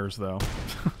flyers, though.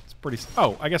 It's pretty...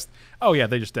 Oh, I guess... Oh, yeah,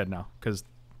 they just dead now. Because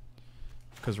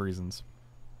reasons.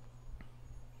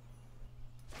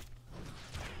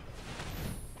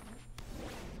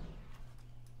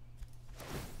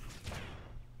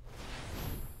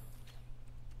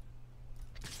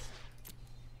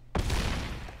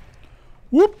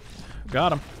 Whoop!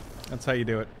 Got him. That's how you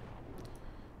do it.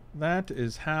 That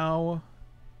is how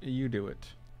you do it.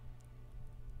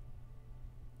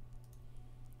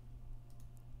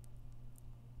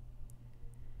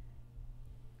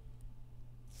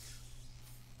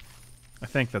 I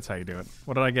think that's how you do it.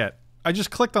 What did I get? I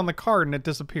just clicked on the card and it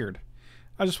disappeared.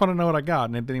 I just want to know what I got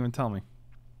and it didn't even tell me.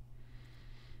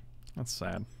 That's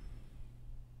sad.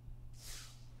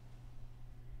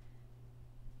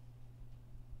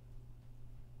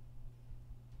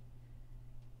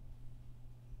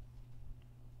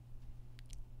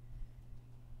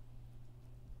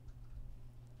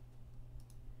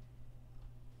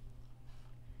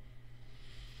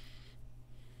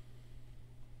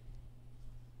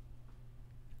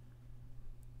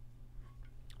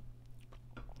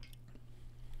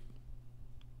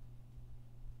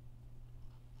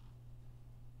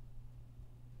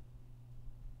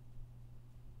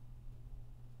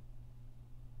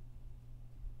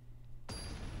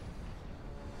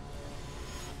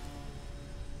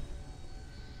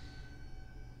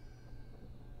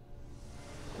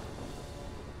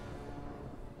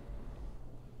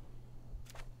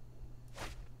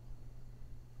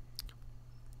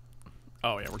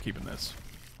 Oh, yeah, we're keeping this.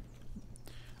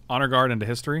 Honor Guard into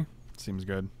history. Seems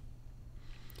good.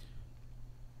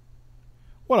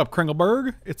 What up,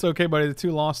 Kringleberg? It's okay, buddy. The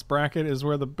 2 lost bracket is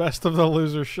where the best of the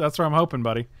losers... That's where I'm hoping,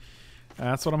 buddy.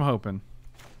 That's what I'm hoping.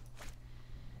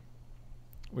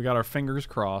 We got our fingers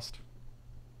crossed.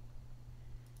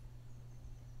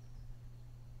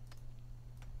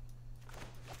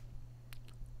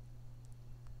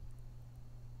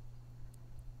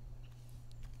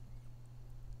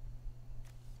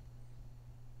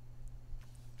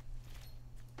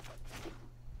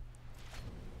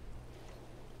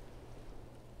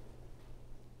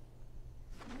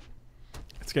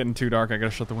 It's getting too dark. I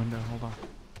gotta shut the window. Hold on.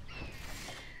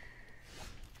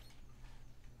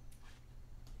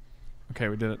 Okay,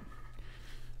 we did it.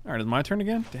 Alright, is it my turn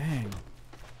again? Dang.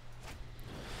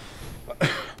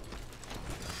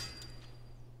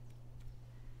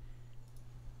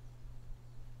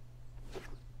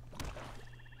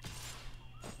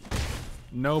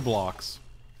 No blocks.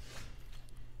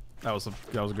 That was a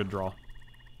good draw.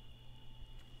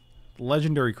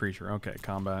 Legendary creature. Okay,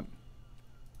 combat.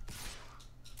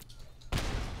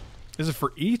 Is it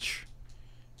for each?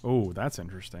 Oh, that's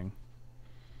interesting.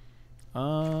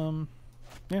 Yeah,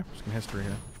 just gonna history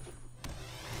here.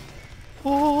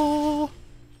 Oh,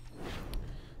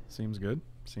 seems good.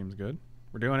 Seems good.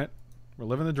 We're doing it. We're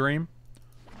living the dream.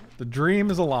 The dream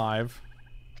is alive.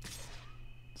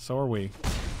 So are we.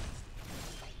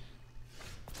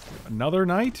 Another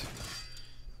night?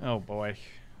 Oh boy.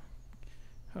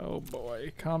 Oh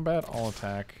boy. Combat, all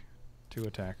attack. 2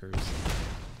 attackers.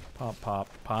 Pop, pop,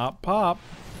 pop, pop.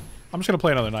 I'm just going to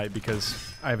play another night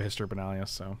because I have a History Benalia,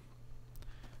 so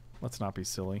let's not be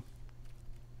silly.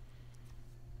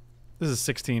 This is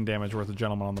 16 damage worth of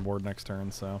Gentleman on the board next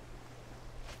turn, so...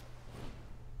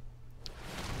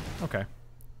 Okay.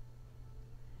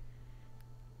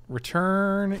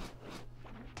 Return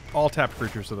all tapped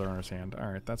creatures to their owner's hand.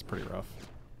 Alright, that's pretty rough.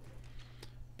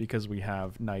 Because we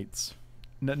have knights.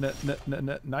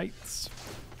 Knights.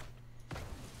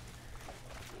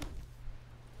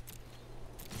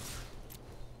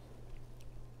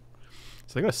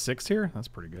 So they got a 6 here? That's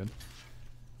pretty good.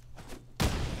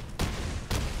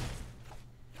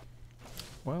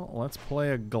 Well, let's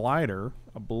play a glider,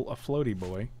 a floaty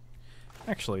boy.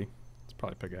 Actually, let's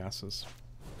probably pick asses.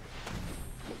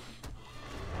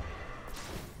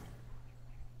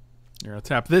 You're going to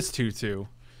tap this 2/2.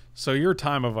 So your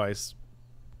Time of Ice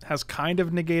has kind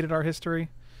of negated our history.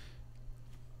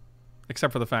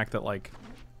 Except for the fact that, like...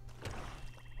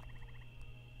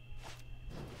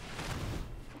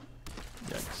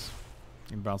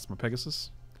 You can bounce my Pegasus.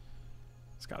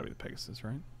 It's got to be the Pegasus,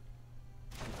 right?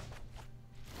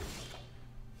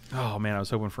 Oh man, I was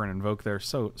hoping for an invoke there.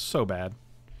 So bad.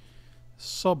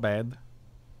 So bad.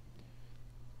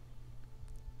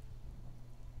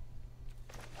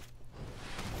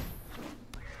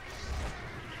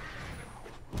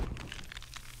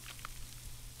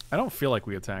 I don't feel like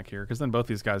we attack here, because then both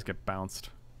these guys get bounced.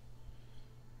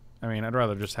 I mean, I'd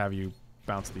rather just have you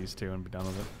bounce these two and be done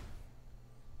with it.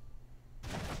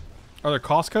 Are there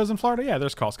Costco's in Florida? Yeah,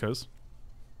 there's Costco's.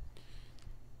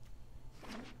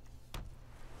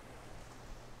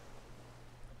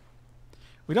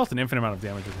 We dealt an infinite amount of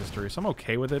damage with history, so I'm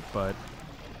okay with it, but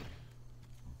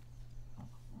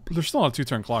there's still a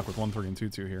 2-turn clock with 1-3 and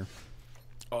 2-2 here.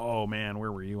 Oh man,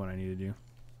 where were you when I needed you?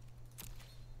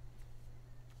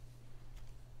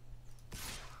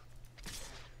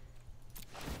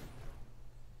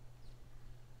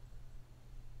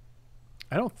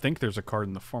 I don't think there's a card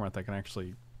in the format that can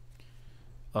actually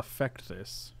affect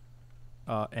this.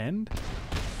 End?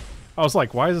 I was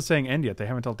like, why is it saying end yet? They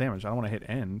haven't dealt damage. I don't want to hit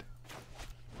end.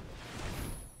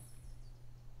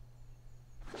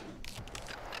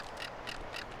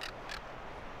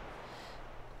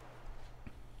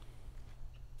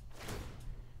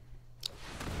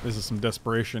 This is some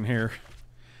desperation here.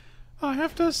 I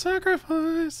have to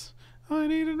sacrifice. I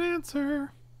need an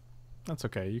answer. That's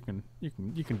okay. You can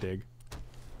dig.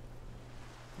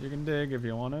 You can dig if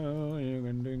you want to. You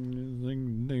can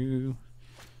dig, do.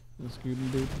 Just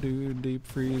do deep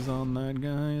freeze on that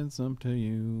guy. It's up to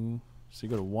you. So you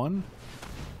go to 1.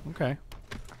 Okay.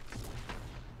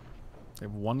 They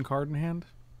have 1 card in hand.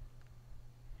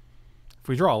 If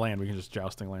we draw a land, we can just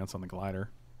Jousting Lance on the glider.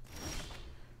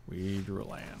 We drew a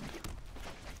land.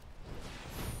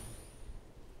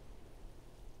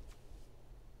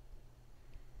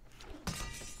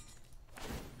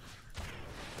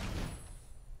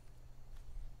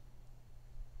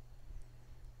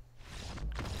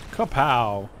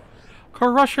 Kapow.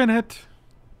 Crushing it.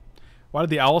 Why did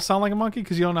the owl sound like a monkey?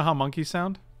 Because you don't know how monkeys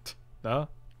sound? Duh.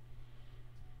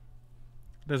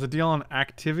 There's a deal on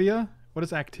Activia. What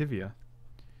is Activia?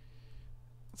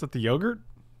 Is that the yogurt?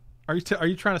 Are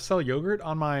you trying to sell yogurt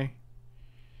on my...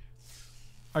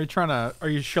 Are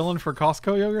you shilling for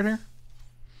Costco yogurt here?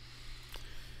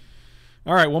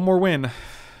 Alright, one more win.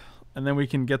 And then we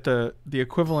can get the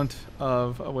equivalent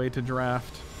of a way to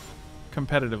draft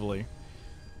competitively.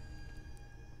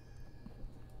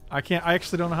 I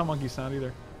actually don't know how monkeys sound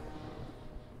either.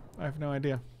 I have no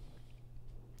idea.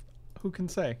 Who can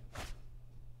say?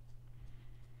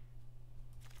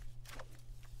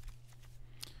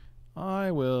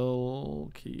 I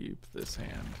will keep this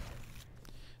hand.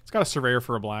 It's got a Surveyor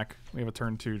for a black. We have a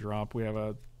turn 2 drop. We have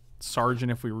a Sergeant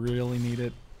if we really need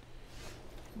it.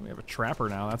 We have a Trapper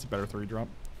now. That's a better 3 drop.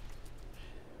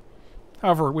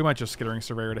 However, we might just Skittering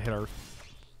Surveyor to hit our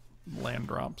land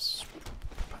drops.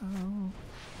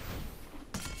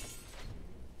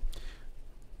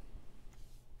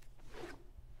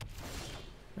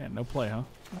 Man, no play, huh?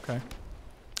 Okay.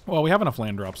 Well, we have enough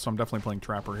land drops, so I'm definitely playing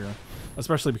Trapper here.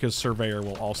 Especially because Surveyor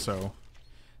will also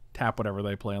tap whatever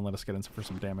they play and let us get in for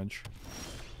some damage.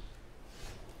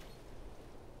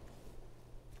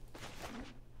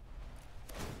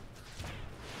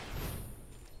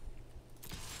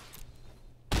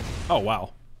 Oh,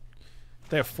 wow.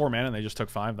 They have 4 mana and they just took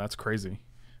 5? That's crazy.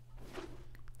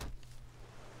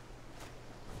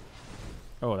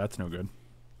 Oh, that's no good.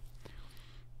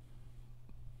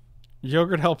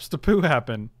 Yogurt helps the poo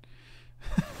happen.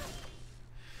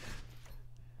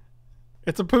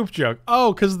 It's a poop joke.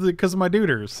 Oh, because of my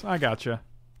duders. I gotcha.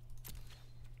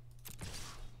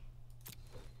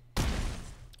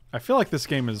 I feel like this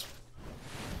game is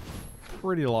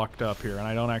pretty locked up here, and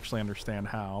I don't actually understand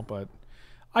how, but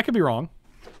I could be wrong.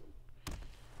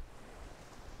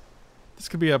 This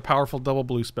could be a powerful double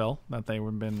blue spell that they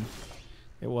would have been.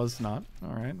 It was not.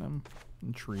 All right, I'm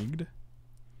intrigued.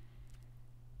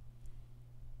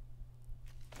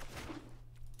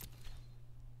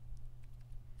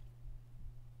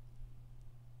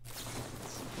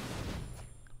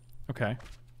 Okay.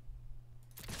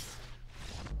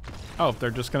 Oh, they're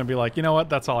just going to be like, you know what?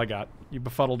 That's all I got. You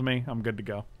befuddled me. I'm good to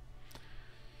go.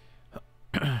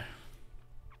 All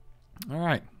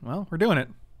right. Well, we're doing it.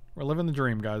 We're living the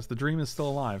dream, guys. The dream is still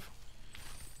alive.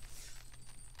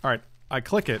 All right. I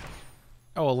click it.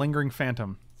 Oh, a Lingering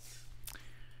Phantom.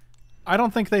 I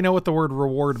don't think they know what the word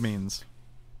reward means.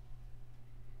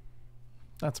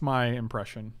 That's my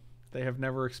impression. They have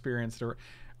never experienced a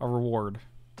reward.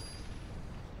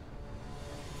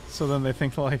 So then they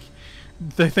think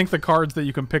the cards that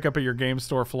you can pick up at your game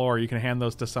store floor, you can hand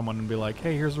those to someone and be like,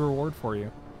 hey, here's a reward for you.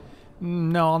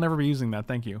 No, I'll never be using that.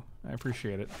 Thank you. I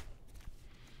appreciate it.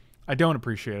 I don't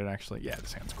appreciate it, actually. Yeah,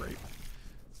 this hand's great.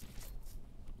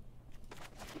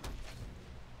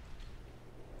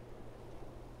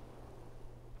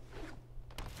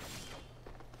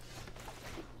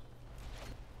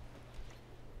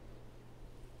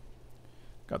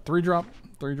 Got 3-drop,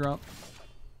 3-drop.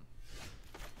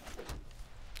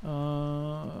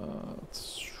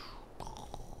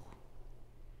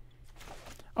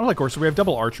 I don't like horse. So we have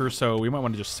double archer, so we might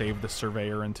want to just save the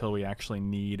surveyor until we actually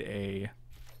need a.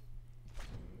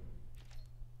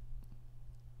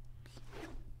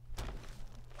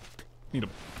 Need a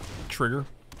trigger.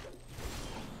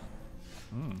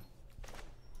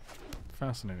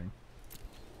 Fascinating.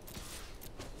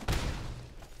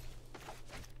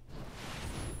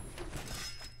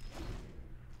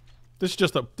 This is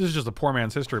just a poor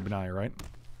man's history, Benaya, right?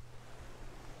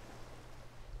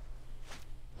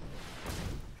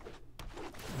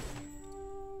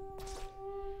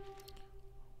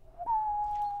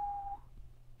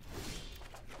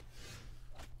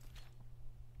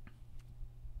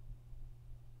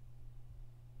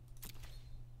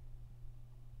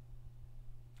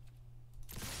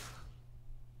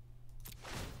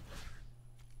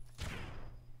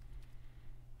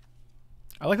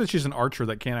 I like that she's an archer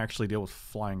that can't actually deal with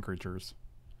flying creatures.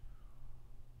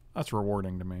 That's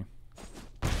rewarding to me.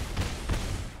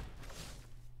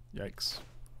 Yikes.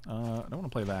 I don't want to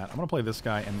play that. I'm going to play this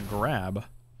guy and grab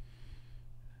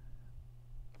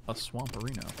a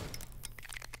Swamperino.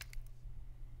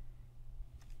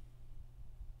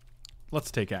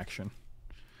 Let's take action.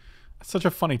 That's such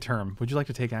a funny term. Would you like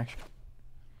to take action?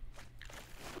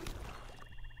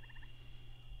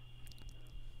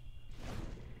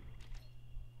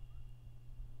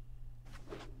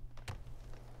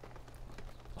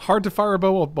 Hard to fire a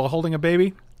bow while holding a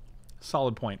baby?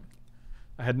 Solid point.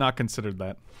 I had not considered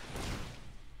that.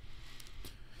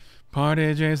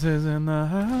 Party Jace is in the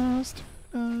house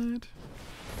tonight.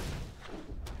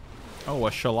 Oh,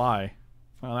 a Shalai.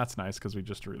 Well, that's nice because we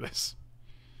just drew this.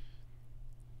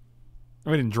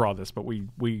 We didn't draw this, but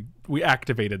we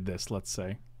activated this, let's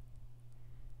say.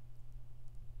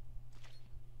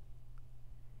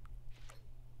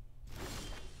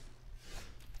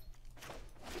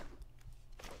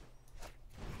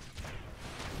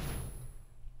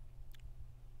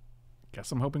 Guess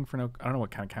I'm hoping for no... I don't know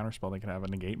what kind of counterspell they could have. A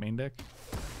negate main deck?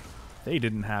 They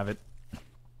didn't have it.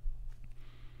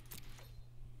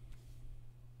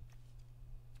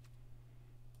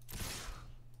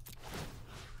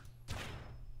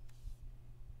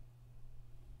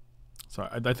 So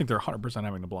I think they're 100%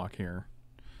 having to block here.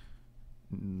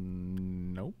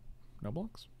 Nope. No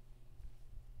blocks.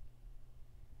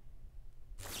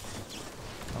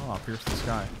 Oh, pierce the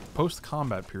sky.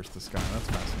 Post-combat pierce the sky. That's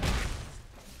fascinating.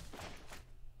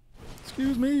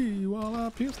 Excuse me while I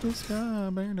pierce the sky.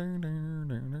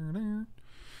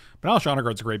 Banalish Honor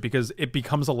Guard's great because it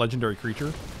becomes a legendary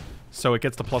creature. So it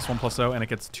gets the +1/+0 and it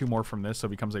gets 2 more from this. So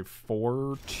it becomes a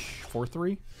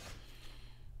 4/3,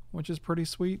 which is pretty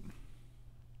sweet.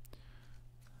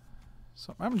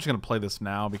 So I'm just going to play this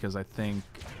now because I think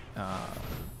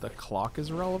the clock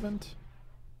is relevant.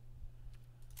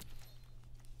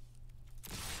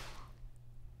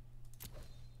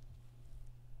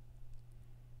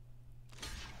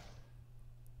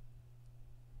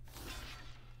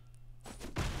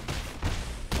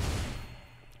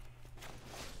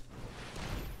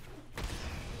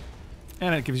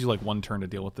 And it gives you like 1 turn to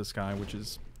deal with this guy, which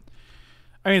is...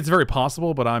 I mean, it's very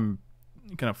possible, but I'm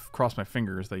going to cross my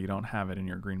fingers that you don't have it in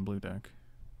your green-blue deck.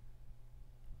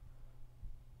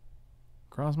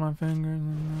 Cross my fingers.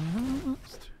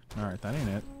 Alright, that ain't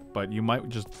it. But you might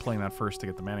just playing that first to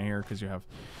get the mana here, because you have...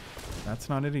 That's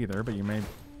not it either, but you may...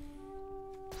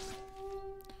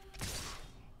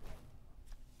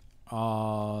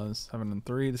 7 and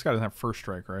 3. This guy doesn't have first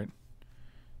strike, right?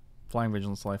 Flying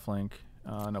Vigilance, Lifelink.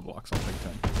 No blocks. I'll take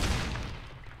 10.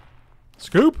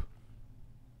 Scoop!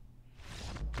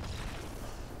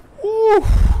 Ooh!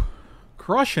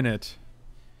 Crushing it.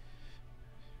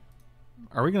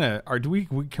 Are we gonna...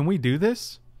 Can we do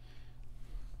this?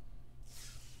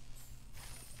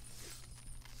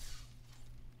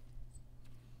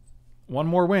 One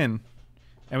more win.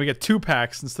 And we get 2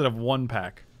 packs instead of 1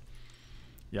 pack.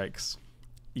 Yikes.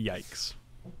 Yikes.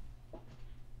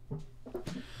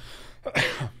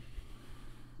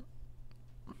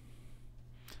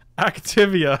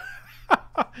 Activia.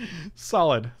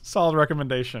 Solid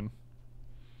recommendation.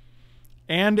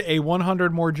 And a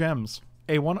 100 more gems.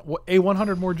 A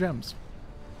 100 more gems.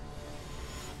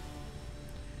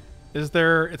 Is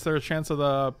there a chance of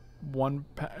the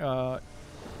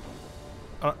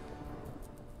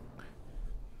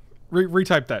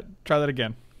Retype that. Try that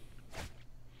again.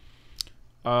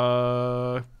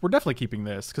 We're definitely keeping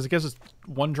this because it gives us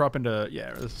 1 drop into.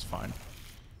 Yeah, this is fine.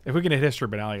 If we can hit History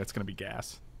Banale, it's going to be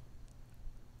gas.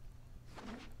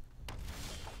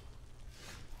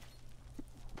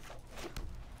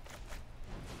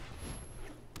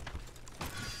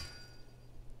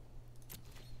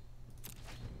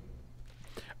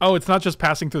 Oh, it's not just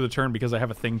passing through the turn because I have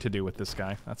a thing to do with this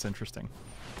guy. That's interesting.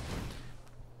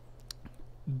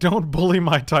 Don't bully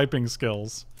my typing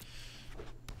skills.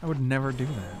 I would never do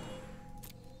that.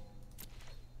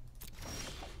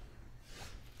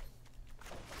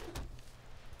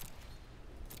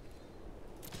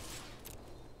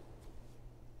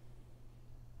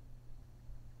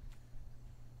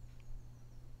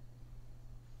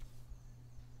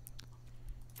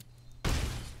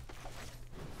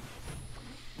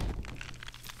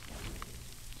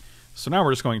 So now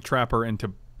we're just going Trapper into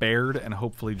Baird and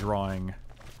hopefully drawing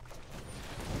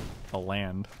a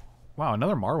land. Wow,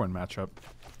 another Marwyn matchup.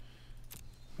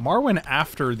 Marwyn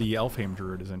after the Elfheim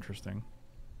Druid is interesting.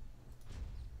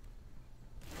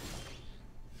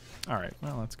 Alright,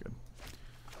 well, that's good.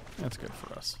 That's good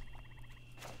for us.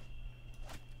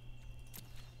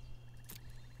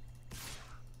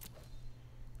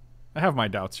 I have my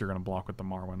doubts you're going to block with the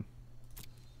Marwyn.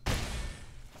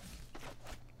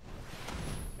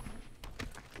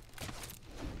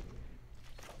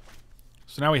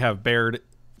 So now we have Baird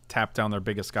tap down their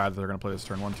biggest guy that they're going to play this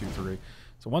turn. 1, 2, 3.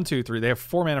 So 1, 2, 3. They have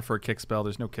 4 mana for a kick spell.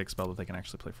 There's no kick spell that they can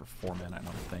actually play for 4 mana, I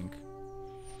don't think.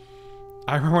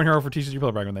 I remember when Hero for TCG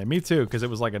Player back in the day. Me too, because it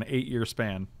was like an 8-year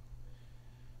span.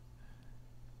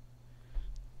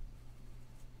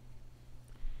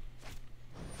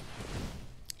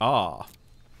 Ah.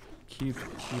 Cute,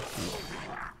 cute, cute.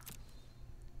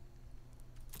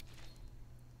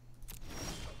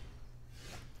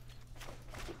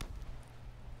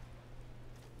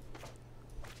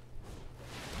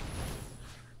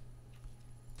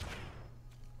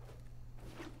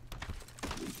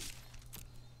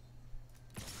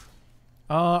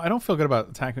 I don't feel good about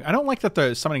attacking. I don't like that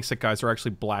the summoning sick guys are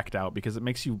actually blacked out because it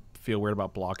makes you feel weird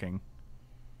about blocking.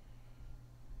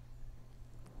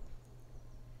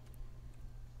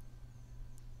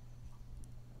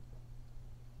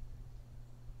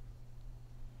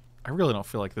 I really don't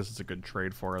feel like this is a good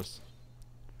trade for us.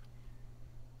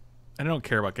 I don't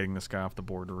care about getting this guy off the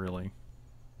board, really.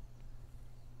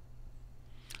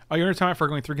 Oh, you're under time for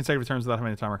going 3 consecutive turns without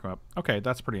having a timer come up. Okay,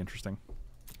 that's pretty interesting.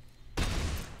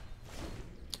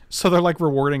 So they're like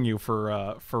rewarding you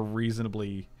for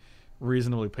reasonably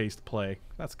paced play.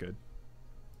 That's good.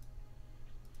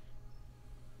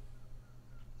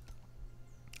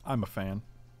 I'm a fan.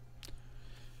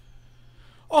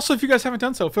 Also, if you guys haven't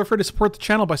done so, feel free to support the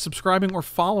channel by subscribing or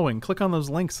following. Click on those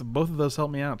links. Both of those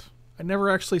help me out. I never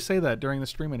actually say that during the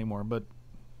stream anymore, but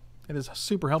it is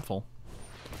super helpful.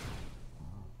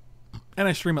 And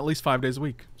I stream at least 5 days a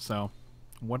week. So,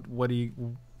 what are you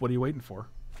waiting for?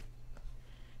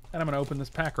 And I'm going to open this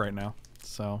pack right now.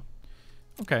 So,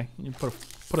 okay. You put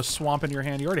a swamp in your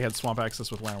hand. You already had swamp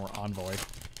access with Landward Envoy.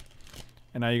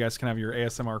 And now you guys can have your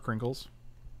ASMR crinkles.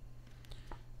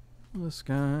 This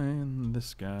guy and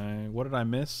this guy. What did I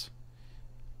miss?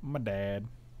 My dad.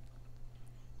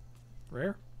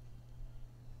 Rare?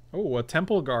 Oh, a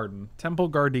Temple Garden. Temple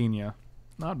Gardenia.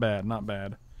 Not bad, not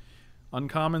bad.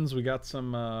 Uncommons, we got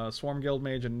some Swarm Guild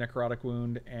Mage and Necrotic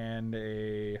Wound and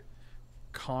a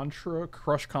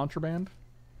Crush Contraband.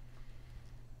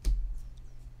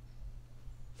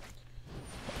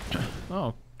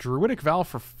 Oh, Druidic Vow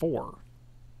for 4.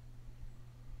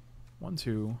 1,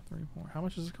 2, 3, 4. How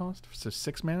much does it cost? So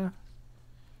 6 mana?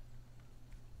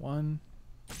 1,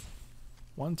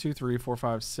 2, 3, 4,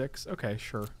 5, 6. Okay,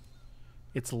 sure.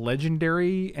 It's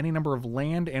legendary, any number of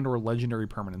land and or legendary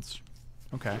permanents.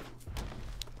 Okay.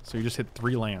 So you just hit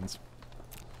 3 lands.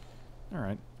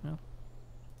 Alright, well.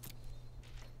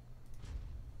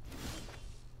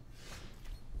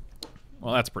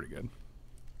 Well, that's pretty good.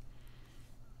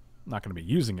 Not going to be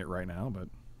using it right now, but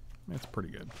it's pretty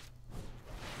good.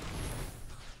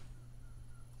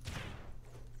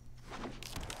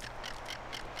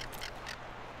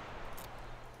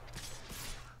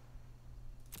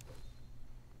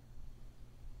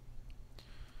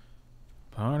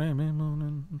 Party me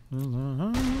morning.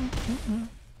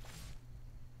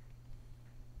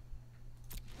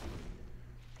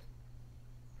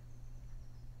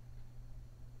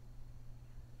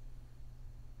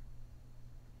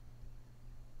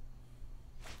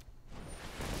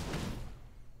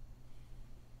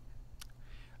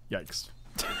 Yikes.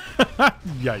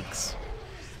 Yikes.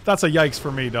 That's a yikes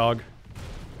for me, dog.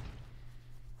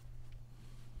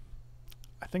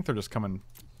 I think they're just coming.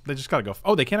 They just gotta go.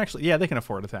 Oh, they can't actually. Yeah, they can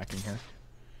afford attacking here.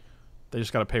 They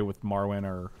just gotta pay with Marwyn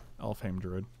or Elfheim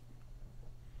Druid.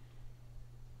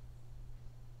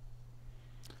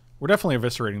 We're definitely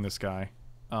eviscerating this guy.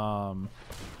 I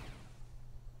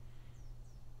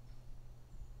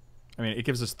mean, it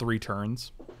gives us 3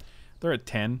 turns. They're at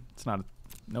 10. It's not...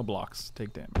 No blocks.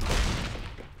 Take damage.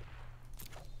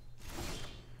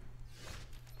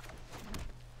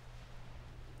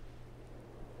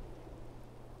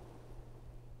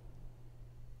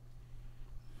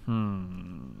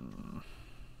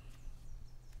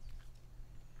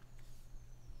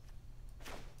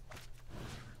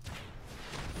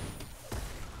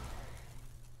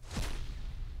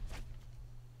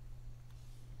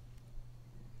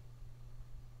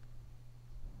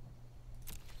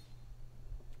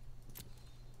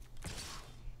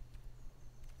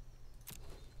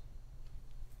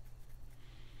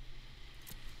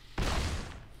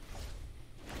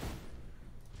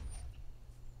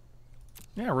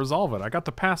 Yeah, resolve it. I got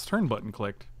the pass turn button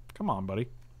clicked. Come on, buddy.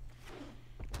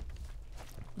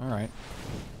 Alright.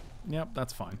 Yep,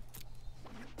 that's fine.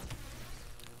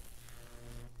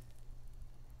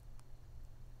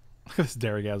 Look at this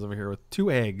Daragaz over here with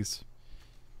 2 eggs.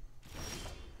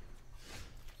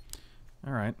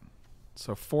 Alright.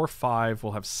 So 4/5.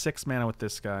 We'll have 6 mana with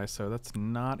this guy, so that's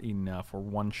not enough. We're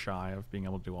 1 shy of being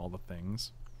able to do all the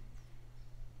things.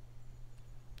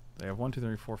 They have 1, 2,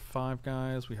 3, 4, 5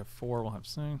 guys. We have 4. We'll have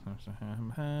 6.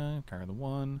 Carry the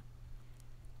 1.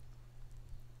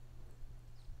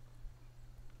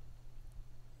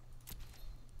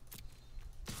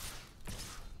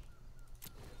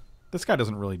 This guy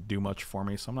doesn't really do much for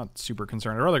me, so I'm not super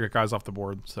concerned. I'd rather get guys off the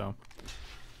board, so...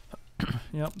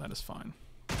 Yep, that is fine.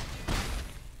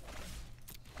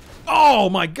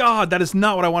 Oh my god, that is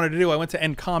not what I wanted to do. I went to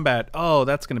end combat. Oh,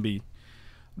 that's going to be...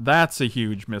 That's a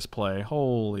huge misplay.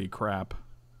 Holy crap.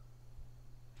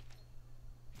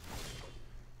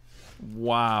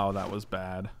 Wow, that was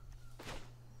bad.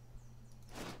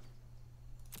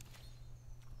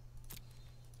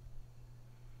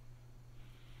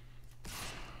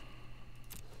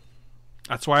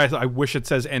 That's why I wish it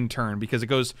says end turn, because it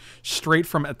goes straight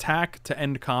from attack to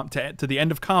end to the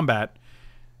end of combat.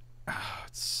 Oh,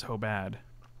 it's so bad.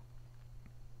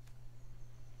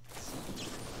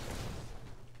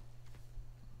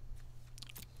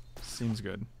 Seems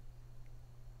good.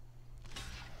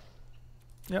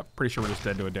 Yep, pretty sure we're just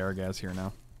dead to a Daragaz here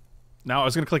now. Now I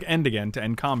was going to click end again to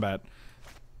end combat.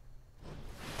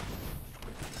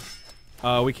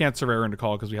 We can't Surveyor into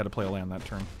call because we had to play a land that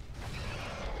turn.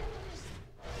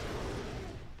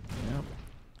 Yep.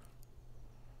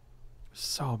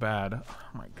 So bad. Oh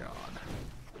my god.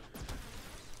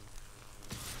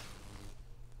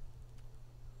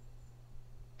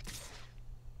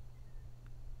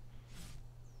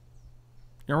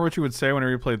 You remember what you would say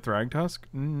whenever you played Thragtusk?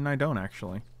 I don't,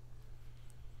 actually.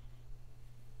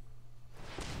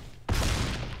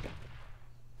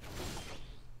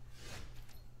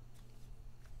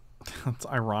 That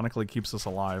ironically keeps us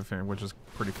alive, which is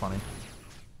pretty funny.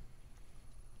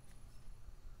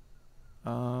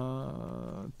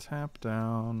 Tap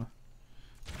down.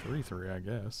 3/3, I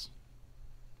guess.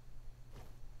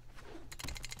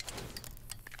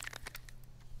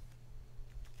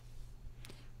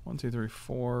 One, two, three,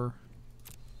 4.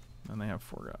 And they have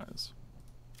 4 guys.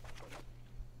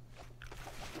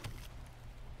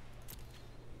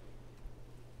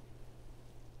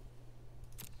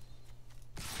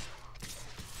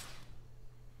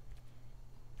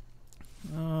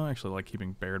 I actually like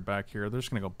keeping Baird back here. They're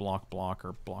just going to go block, block,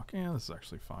 or block. Yeah, this is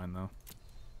actually fine, though.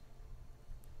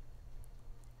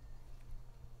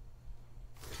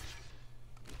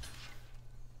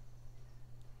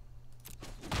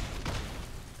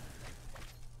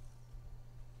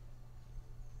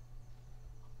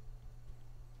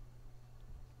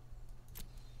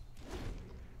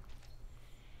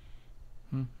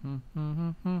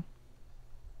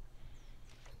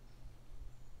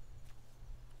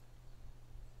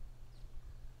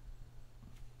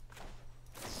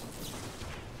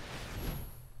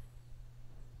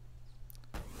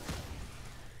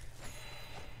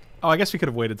 Oh, I guess we could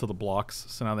have waited till the blocks,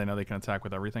 so now they know they can attack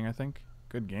with everything, I think.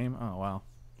 Good game. Oh, wow.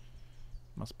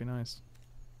 Must be nice.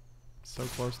 So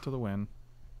close to the win.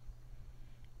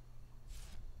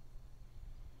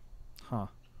 Huh.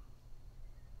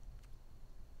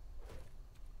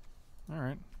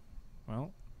 Alright.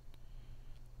 Well.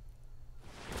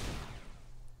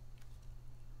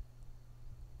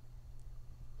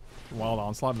 Wild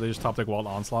Onslaught? Did they just top deck Wild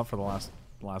Onslaught for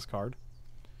the last card?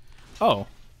 Oh.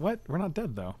 What? We're not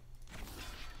dead, though.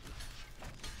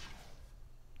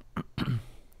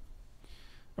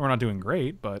 We're not doing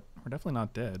great, but we're definitely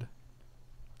not dead.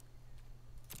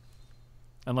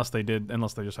 Unless they just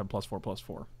had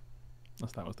 +4/+4.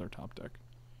 Unless that was their top deck.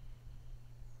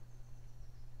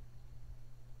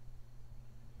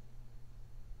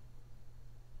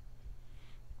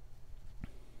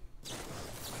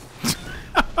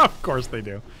 Of course they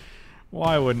do.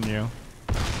 Why wouldn't you?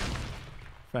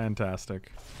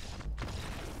 Fantastic.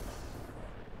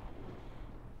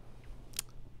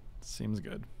 Seems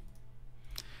good.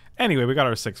 Anyway, we got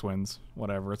our 6 wins.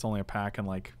 Whatever. It's only a pack, and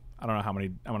like I don't know how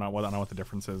many. I don't know what the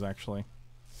difference is actually.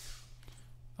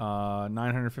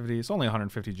 950. It's only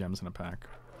 150 gems in a pack.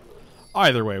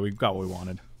 Either way, we've got what we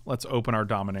wanted. Let's open our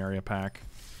Dominaria pack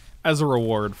as a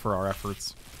reward for our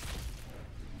efforts.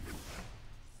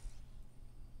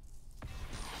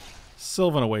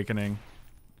 Sylvan Awakening.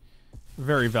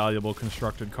 Very valuable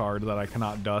constructed card that I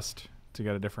cannot dust to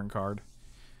get a different card.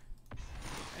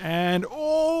 And,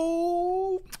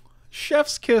 oh,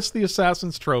 Chef's Kiss, the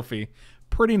Assassin's Trophy.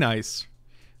 Pretty nice.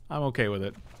 I'm okay with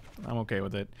it. I'm okay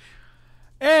with it.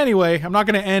 Anyway, I'm not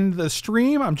going to end the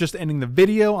stream. I'm just ending the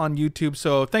video on YouTube.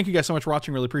 So thank you guys so much for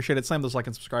watching. Really appreciate it. Slam those like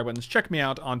and subscribe buttons. Check me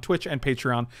out on Twitch and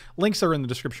Patreon. Links are in the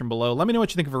description below. Let me know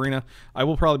what you think of Arena. I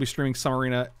will probably be streaming some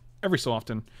Arena every so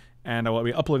often. And I will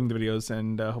be uploading the videos,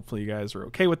 and hopefully you guys are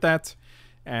okay with that.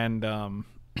 And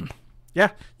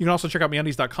yeah, you can also check out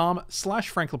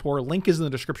MeUndies.com/FrankLepore. Link is in the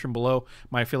description below,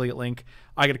 my affiliate link.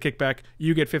 I get a kickback.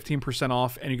 You get 15%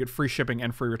 off, and you get free shipping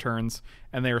and free returns.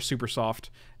 And they are super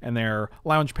soft. And they're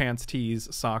lounge pants, tees,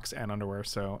 socks, and underwear.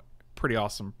 So pretty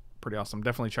awesome. Pretty awesome.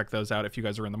 Definitely check those out if you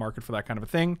guys are in the market for that kind of a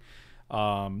thing.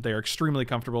 They are extremely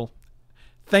comfortable.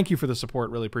 Thank you for the support.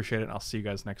 Really appreciate it. And I'll see you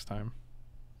guys next time.